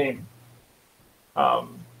its name.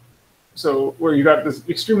 So where you got this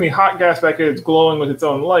extremely hot gas back here that's glowing with its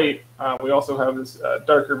own light, we also have this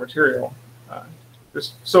darker material.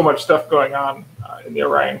 There's so much stuff going on in the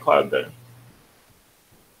Orion cloud there.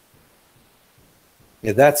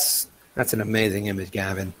 Yeah, that's an amazing image,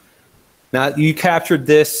 Gavin. Now you captured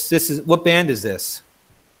this. This is, what band is this?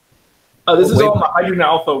 This is all the hydrogen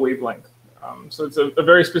alpha wavelength. So it's a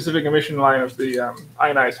very specific emission line of the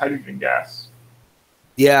ionized hydrogen gas.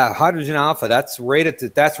 Yeah, hydrogen alpha. That's right at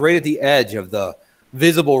the edge of the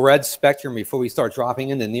visible red spectrum before we start dropping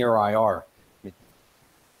into near IR.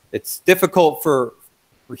 It's difficult for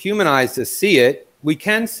human eyes to see it. We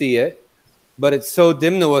can see it, but it's so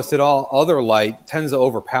dim to us that all other light tends to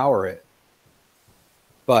overpower it.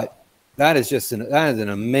 But that is just an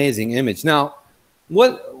amazing image. Now,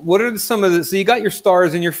 what are some of the, so you got your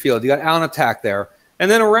stars in your field, you got Alnitak there,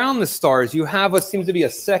 and then around the stars you have what seems to be a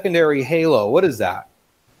secondary halo. What is that?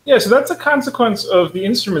 Yeah, so that's a consequence of the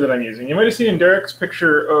instrument that I'm using. You might have seen in Derek's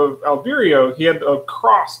picture of Alberio, he had a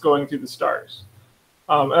cross going through the stars.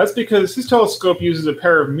 That's because his telescope uses a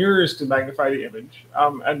pair of mirrors to magnify the image,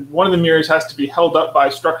 and one of the mirrors has to be held up by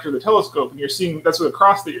structure of the telescope, and you're seeing, that's what the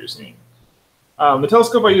cross that you're seeing. The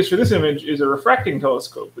telescope I use for this image is a refracting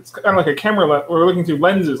telescope. It's kind of like a camera lens. We're looking through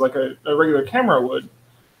lenses like a regular camera would.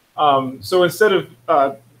 So instead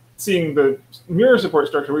of seeing the mirror support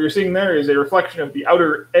structure, what you're seeing there is a reflection of the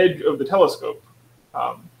outer edge of the telescope.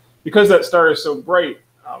 Because that star is so bright,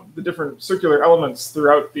 the different circular elements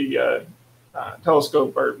throughout the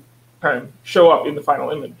telescope are kind of show up in the final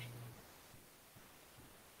image.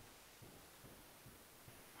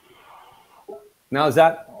 Now, is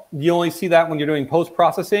that, do you only see that when you're doing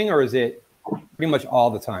post-processing, or is it pretty much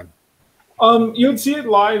all the time? You would see it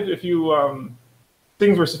live if you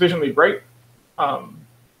things were sufficiently bright.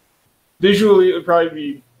 Visually, it would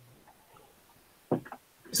probably be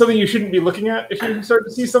something you shouldn't be looking at if you start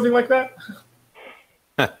to see something like that.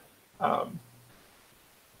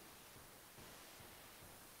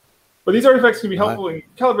 But these artifacts can be helpful in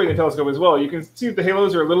calibrating the telescope as well. You can see that the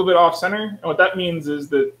halos are a little bit off-center, and what that means is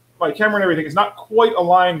that my camera and everything is not quite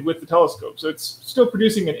aligned with the telescope. So it's still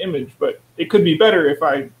producing an image, but it could be better if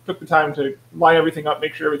I took the time to line everything up,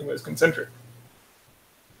 make sure everything was concentric.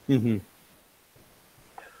 Mm-hmm.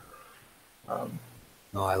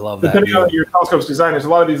 Oh, I love that. Depending on your telescope's design, there's a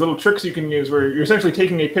lot of these little tricks you can use where you're essentially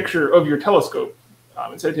taking a picture of your telescope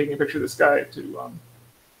instead of taking a picture of the sky to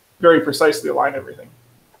very precisely align everything.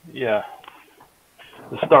 Yeah.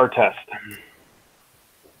 The star test.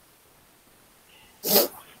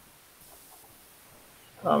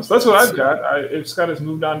 So that's what I've got. If Scott has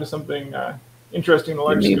moved on to something interesting in the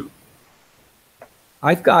large scope.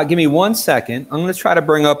 Give me 1 second. I'm going to try to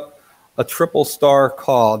bring up a triple star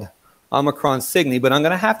called Omicron Cygni, but I'm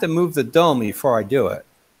going to have to move the dome before I do it.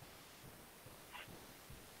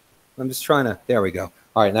 I'm just trying to, there we go.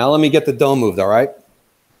 All right, now let me get the dome moved, all right?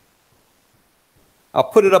 I'll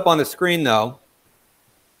put it up on the screen though,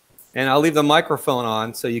 and I'll leave the microphone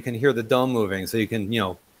on so you can hear the dome moving, so you can,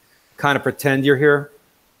 kind of pretend you're here.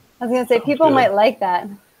 I was going to say, people might like that.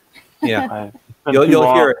 Yeah,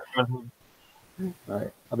 you'll hear it. All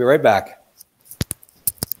right, I'll be right back.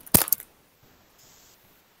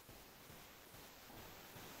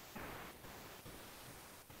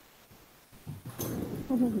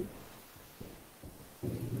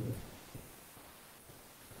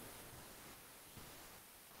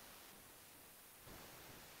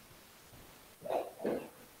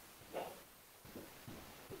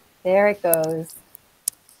 There it goes.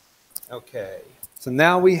 Okay. So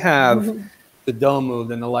now we have the dome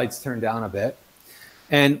moved and the lights turned down a bit.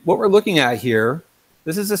 And what we're looking at here,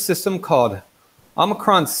 this is a system called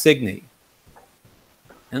Omicron Cygni.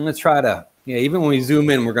 And I'm going to try to, even when we zoom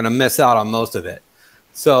in, we're going to miss out on most of it.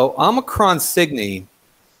 So Omicron Cygni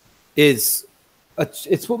is,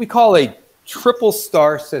 it's what we call a triple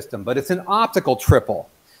star system, but it's an optical triple.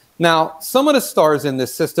 Now, some of the stars in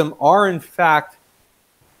this system are in fact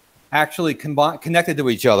actually connected to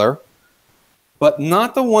each other, but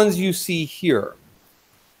not the ones you see here.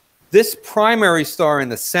 This primary star in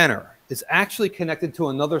the center is actually connected to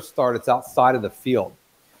another star that's outside of the field.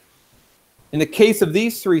 In the case of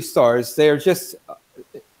these three stars, they're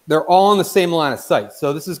all on the same line of sight.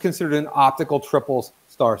 So this is considered an optical triple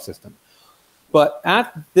star system. But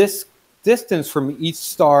at this distance from each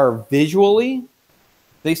star visually,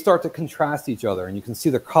 they start to contrast each other, and you can see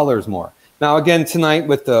the colors more. Now, again, tonight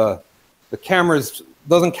with the cameras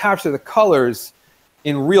doesn't capture the colors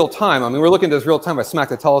in real time. I mean, we're looking at this real time. I smack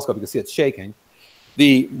the telescope, you can see it's shaking.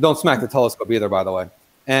 Don't smack the telescope either, by the way.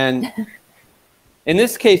 And in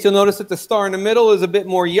this case, you'll notice that the star in the middle is a bit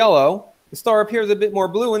more yellow. The star up here is a bit more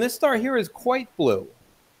blue, and this star here is quite blue.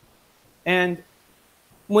 And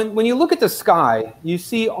when you look at the sky, you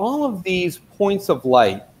see all of these points of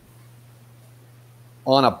light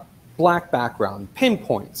on a black background,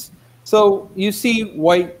 pinpoints. So you see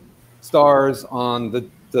white stars on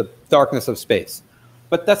the darkness of space.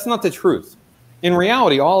 But that's not the truth. In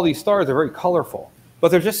reality, all these stars are very colorful, but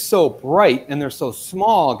they're just so bright and they're so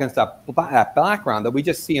small against that background that we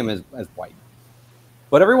just see them as white.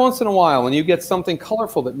 But every once in a while, when you get something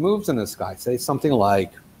colorful that moves in the sky, say something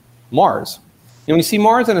like Mars, and when you see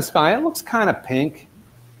Mars in the sky, it looks kind of pink,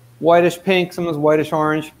 whitish pink, sometimes whitish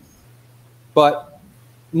orange. But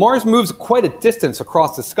Mars moves quite a distance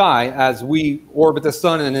across the sky as we orbit the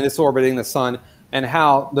sun and it's orbiting the sun, and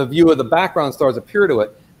how the view of the background stars appear to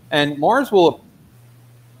it. And Mars will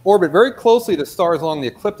orbit very closely to stars along the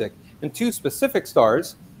ecliptic, and two specific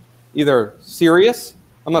stars, either Sirius,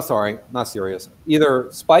 either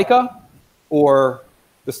Spica or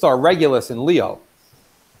the star Regulus in Leo.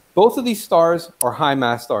 Both of these stars are high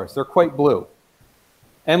mass stars. They're quite blue.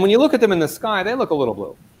 And when you look at them in the sky, they look a little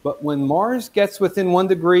blue. But when Mars gets within 1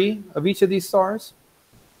 degree of each of these stars,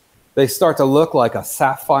 they start to look like a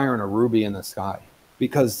sapphire and a ruby in the sky,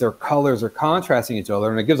 because their colors are contrasting each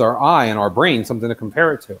other, and it gives our eye and our brain something to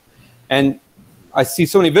compare it to. And I see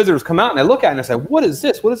so many visitors come out and I look at it and I say, what is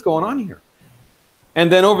this? What is going on here? And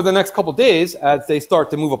then over the next couple of days, as they start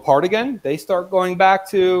to move apart again, they start going back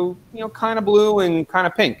to, kind of blue and kind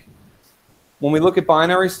of pink. When we look at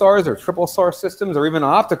binary stars or triple star systems or even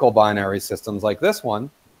optical binary systems like this one,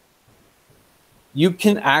 you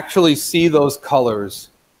can actually see those colors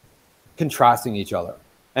contrasting each other.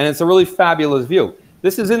 And it's a really fabulous view.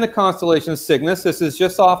 This is in the constellation Cygnus. This is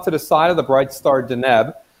just off to the side of the bright star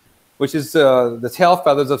Deneb, which is the tail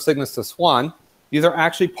feathers of Cygnus the Swan. These are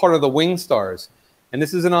actually part of the wing stars. And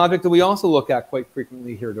this is an object that we also look at quite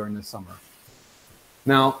frequently here during the summer.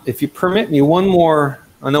 Now, if you permit me one more,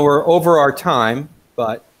 I know we're over our time,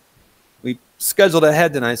 but we scheduled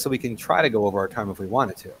ahead tonight so we can try to go over our time if we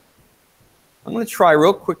wanted to. I'm going to try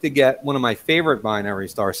real quick to get one of my favorite binary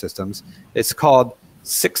star systems. It's called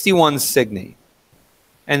 61 Cygni.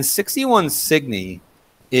 And 61 Cygni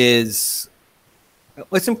it's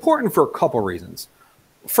important for a couple reasons.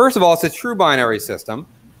 First of all, it's a true binary system.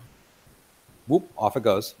 Whoop, off it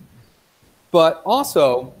goes. But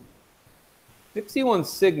also, 61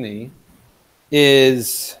 Cygni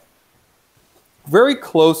is very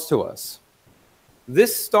close to us.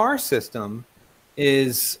 This star system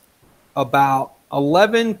is about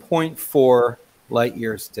 11.4 light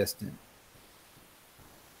years distant.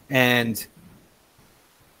 And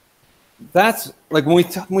that's like when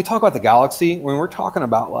we talk about the galaxy, when we're talking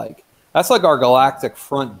about that's like our galactic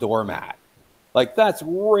front doormat. Like that's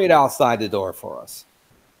right outside the door for us.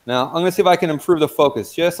 Now, I'm going to see if I can improve the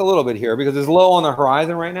focus just a little bit here because it's low on the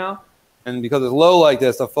horizon right now. And because it's low like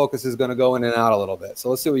this, the focus is going to go in and out a little bit. So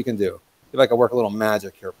let's see what we can do. See if I can work a little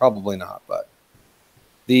magic here. Probably not, but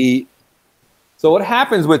so what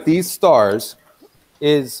happens with these stars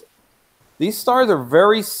is these stars are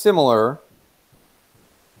very similar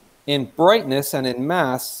in brightness and in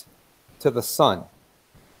mass to the sun.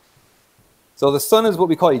 So the sun is what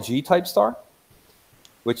we call a G-type star,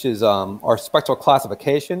 which is our spectral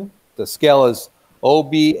classification. The scale is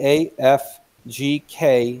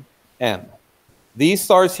OBAFGKM. These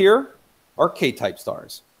stars here are K-type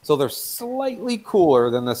stars. So they're slightly cooler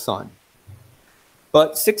than the sun.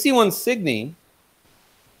 But 61 Cygni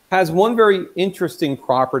has one very interesting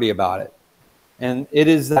property about it. And it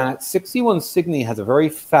is that 61 Cygni has a very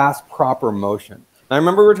fast, proper motion. Now,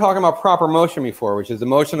 remember we were talking about proper motion before, which is the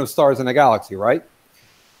motion of stars in a galaxy, right?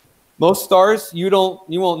 Most stars, you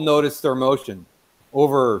won't notice their motion.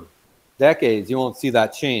 Over decades, you won't see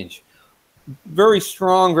that change. Very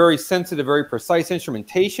strong, very sensitive, very precise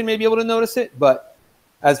instrumentation may be able to notice it, but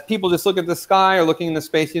as people just look at the sky or looking into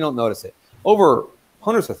space, you don't notice it. Over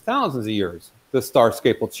hundreds of thousands of years, the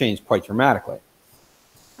starscape will change quite dramatically.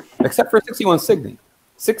 Except for 61 Cygni.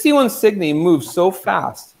 61 Cygni moves so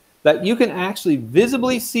fast that you can actually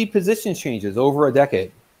visibly see position changes over a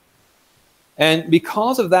decade. And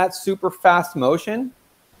because of that super fast motion,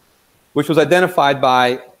 which was identified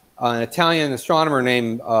by an Italian astronomer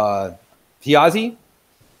named Piazzi,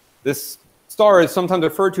 this star is sometimes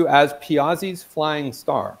referred to as Piazzi's flying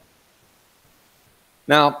star.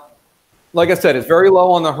 Now, like I said, it's very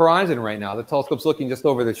low on the horizon right now. The telescope's looking just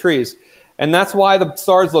over the trees. And that's why the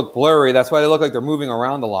stars look blurry. That's why they look like they're moving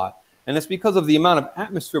around a lot. And it's because of the amount of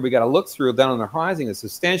atmosphere we got to look through down on the horizon is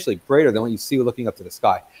substantially greater than what you see looking up to the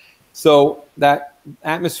sky. So that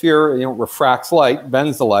atmosphere, refracts light,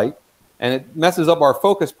 bends the light, and it messes up our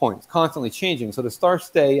focus points, constantly changing. So the stars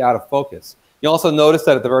stay out of focus. You also notice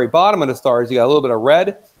that at the very bottom of the stars, you got a little bit of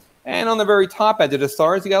red. And on the very top edge of the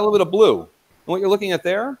stars, you got a little bit of blue. And what you're looking at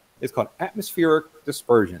there is called atmospheric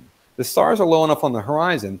dispersion. The stars are low enough on the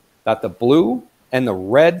horizon that the blue and the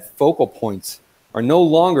red focal points are no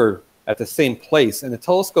longer at the same place, and the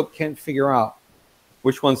telescope can't figure out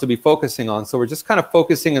which ones to be focusing on. So we're just kind of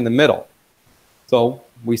focusing in the middle. So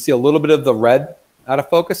we see a little bit of the red out of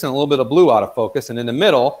focus and a little bit of blue out of focus, and in the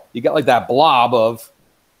middle, you get like that blob of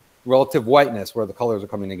relative whiteness where the colors are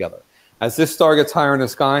coming together. As this star gets higher in the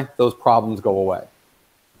sky, those problems go away.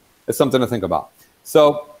 It's something to think about.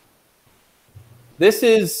 So this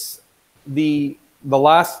is the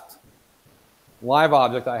last live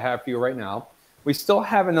object I have for you right now. We still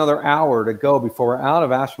have another hour to go before we're out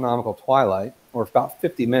of astronomical twilight, or about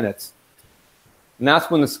 50 minutes. And that's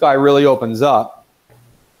when the sky really opens up.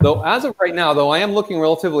 Though as of right now, though I am looking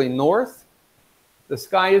relatively north, the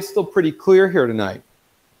sky is still pretty clear here tonight.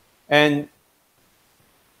 And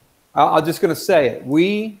I'm just going to say it.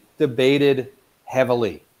 We debated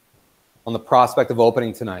heavily on the prospect of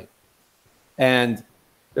opening tonight. And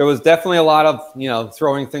there was definitely a lot of,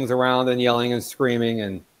 throwing things around and yelling and screaming,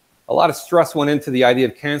 and a lot of stress went into the idea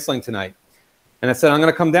of canceling tonight. And I said, I'm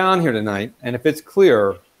going to come down here tonight, and if it's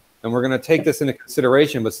clear, then we're going to take this into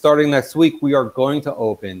consideration. But starting next week, we are going to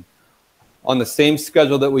open on the same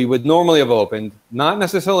schedule that we would normally have opened, not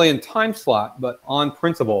necessarily in time slot, but on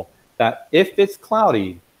principle, that if it's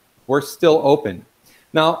cloudy, we're still open.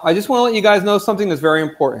 Now, I just want to let you guys know something that's very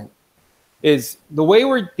important. Is the way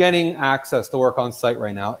we're getting access to work on site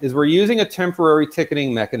right now is we're using a temporary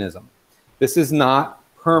ticketing mechanism. This is not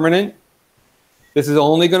permanent. This is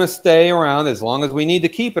only going to stay around as long as we need to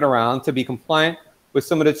keep it around to be compliant with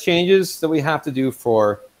some of the changes that we have to do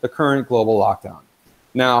for the current global lockdown.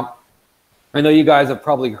 Now, I know you guys have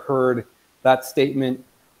probably heard that statement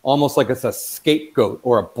almost like it's a scapegoat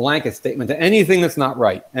or a blanket statement to anything that's not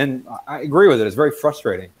right. And I agree with it. It's very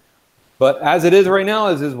frustrating. But as it is right now,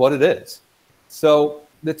 is what it is. So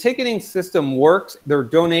the ticketing system works. There are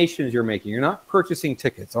donations you're making. You're not purchasing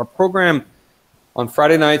tickets. Our program on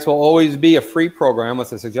Friday nights will always be a free program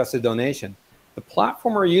with a suggested donation. The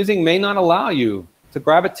platform we're using may not allow you to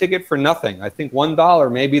grab a ticket for nothing. I think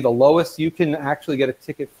 $1 may be the lowest you can actually get a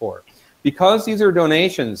ticket for. Because these are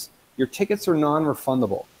donations, your tickets are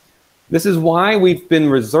non-refundable. This is why we've been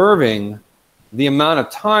reserving the amount of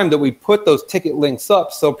time that we put those ticket links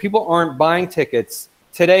up so people aren't buying tickets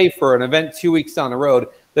today for an event 2 weeks down the road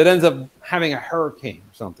that ends up having a hurricane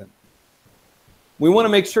or something. We want to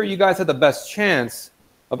make sure you guys have the best chance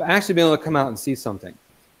of actually being able to come out and see something.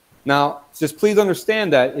 Now, just please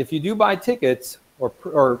understand that if you do buy tickets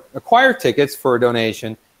or acquire tickets for a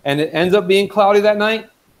donation and it ends up being cloudy that night,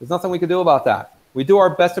 there's nothing we can do about that. We do our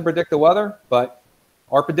best to predict the weather, but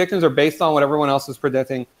our predictions are based on what everyone else is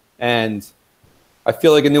predicting. And I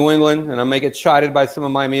feel like in New England, and I may get chided by some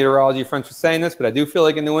of my meteorology friends for saying this, but I do feel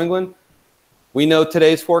like in New England, we know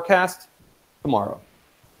today's forecast tomorrow.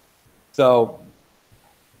 So,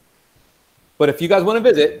 but if you guys want to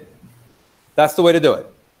visit, that's the way to do it.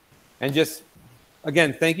 And just,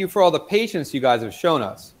 again, thank you for all the patience you guys have shown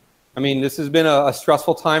us. I mean, this has been a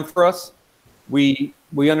stressful time for us. We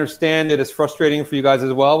understand it is frustrating for you guys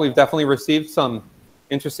as well. We've definitely received some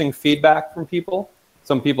interesting feedback from people.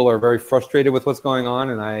 Some people are very frustrated with what's going on,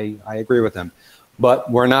 and I agree with them.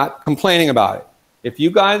 But we're not complaining about it. If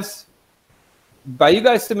you guys by you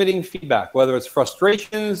guys submitting feedback, whether it's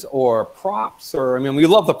frustrations or props, or, I mean, we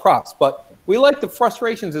love the props, but we like the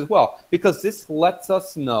frustrations as well, because this lets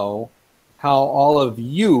us know how all of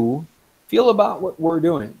you feel about what we're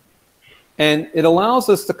doing. And it allows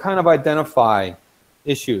us to kind of identify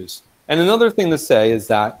issues. And another thing to say is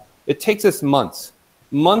that it takes us months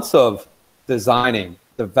of designing,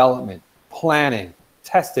 development, planning,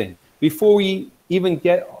 testing, before we even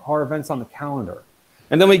get our events on the calendar.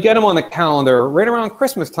 And then we get them on the calendar right around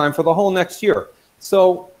Christmas time for the whole next year.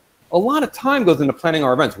 So a lot of time goes into planning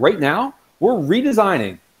our events. Right now, we're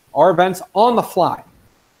redesigning our events on the fly,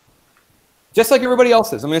 just like everybody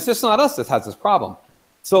else is. I mean, it's just not us that has this problem.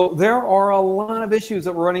 So there are a lot of issues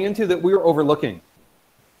that we're running into that we're overlooking.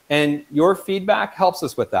 And your feedback helps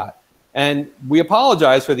us with that. And we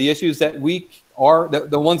apologize for the issues that we are,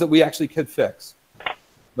 the ones that we actually could fix.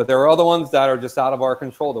 But there are other ones that are just out of our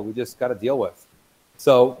control that we just got to deal with.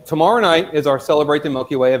 So tomorrow night is our Celebrate the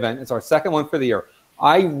Milky Way event. It's our second one for the year.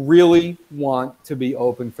 I really want to be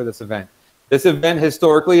open for this event. This event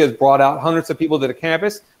historically has brought out hundreds of people to the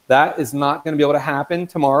campus. That is not going to be able to happen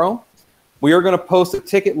tomorrow. We are going to post a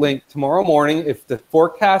ticket link tomorrow morning if the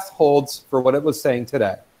forecast holds for what it was saying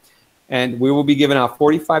today. And we will be giving out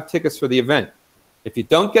 45 tickets for the event. If you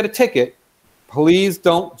don't get a ticket, please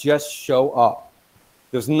don't just show up.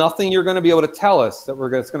 There's nothing you're going to be able to tell us that we're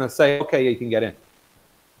just going to say, okay, you can get in.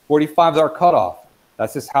 45 is our cutoff.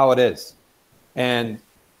 That's just how it is. And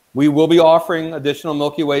we will be offering additional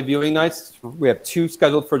Milky Way viewing nights. We have 2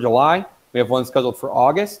 scheduled for July. We have 1 scheduled for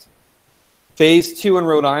August. Phase 2 in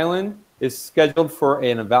Rhode Island is scheduled for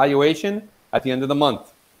an evaluation at the end of the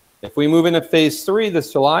month. If we move into Phase 3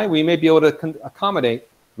 this July, we may be able to accommodate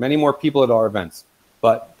many more people at our events.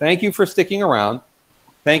 But thank you for sticking around.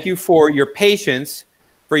 Thank you for your patience,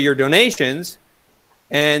 for your donations,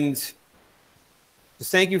 and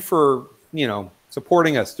just thank you for,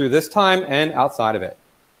 supporting us through this time and outside of it.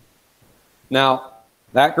 Now,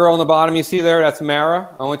 that girl on the bottom you see there, that's Mara.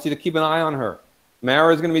 I want you to keep an eye on her.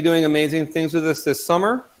 Mara is going to be doing amazing things with us this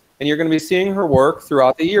summer, and you're going to be seeing her work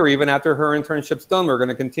throughout the year. Even after her internship's done, we're going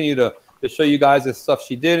to continue to show you guys the stuff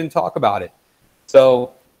she did and talk about it.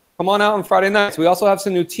 So come on out on Friday nights. We also have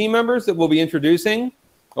some new team members that we'll be introducing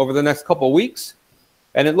over the next couple of weeks,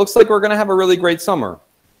 and it looks like we're going to have a really great summer.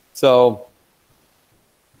 So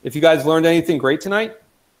if you guys learned anything great tonight,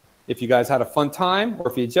 if you guys had a fun time, or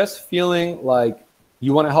if you're just feeling like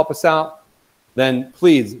you want to help us out, then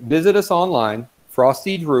please visit us online,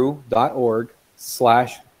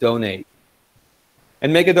 frostydrew.org/donate,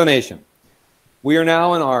 and make a donation. We are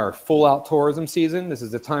now in our full-out tourism season. This is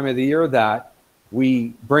the time of the year that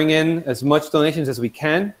we bring in as much donations as we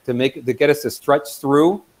can to get us to stretch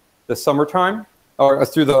through the summertime, or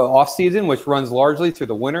through the off-season, which runs largely through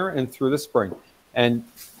the winter and through the spring. And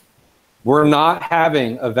we're not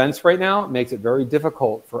having events right now. It makes it very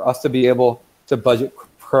difficult for us to be able to budget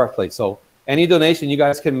correctly. So any donation you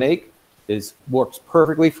guys can make works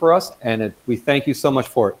perfectly for us, and we thank you so much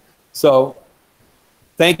for it. So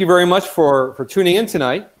thank you very much for tuning in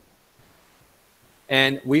tonight,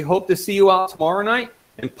 and we hope to see you out tomorrow night,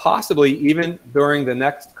 and possibly even during the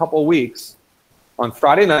next couple of weeks on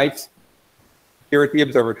Friday nights here at the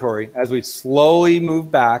Observatory, as we slowly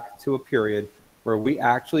move back to a period where we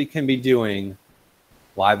actually can be doing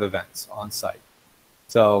live events on site.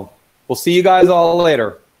 So we'll see you guys all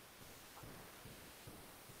later.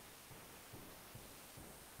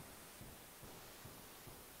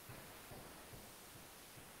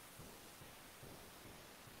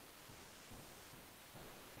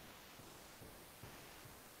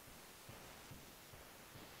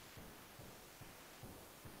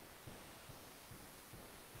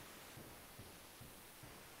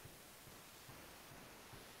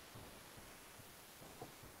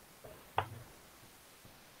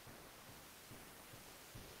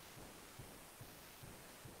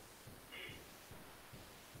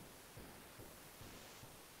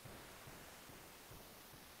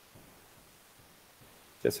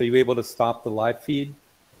 Just so you're able to stop the live feed.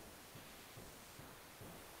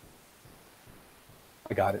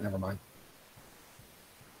 I got it, never mind.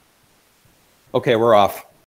 Okay, we're off.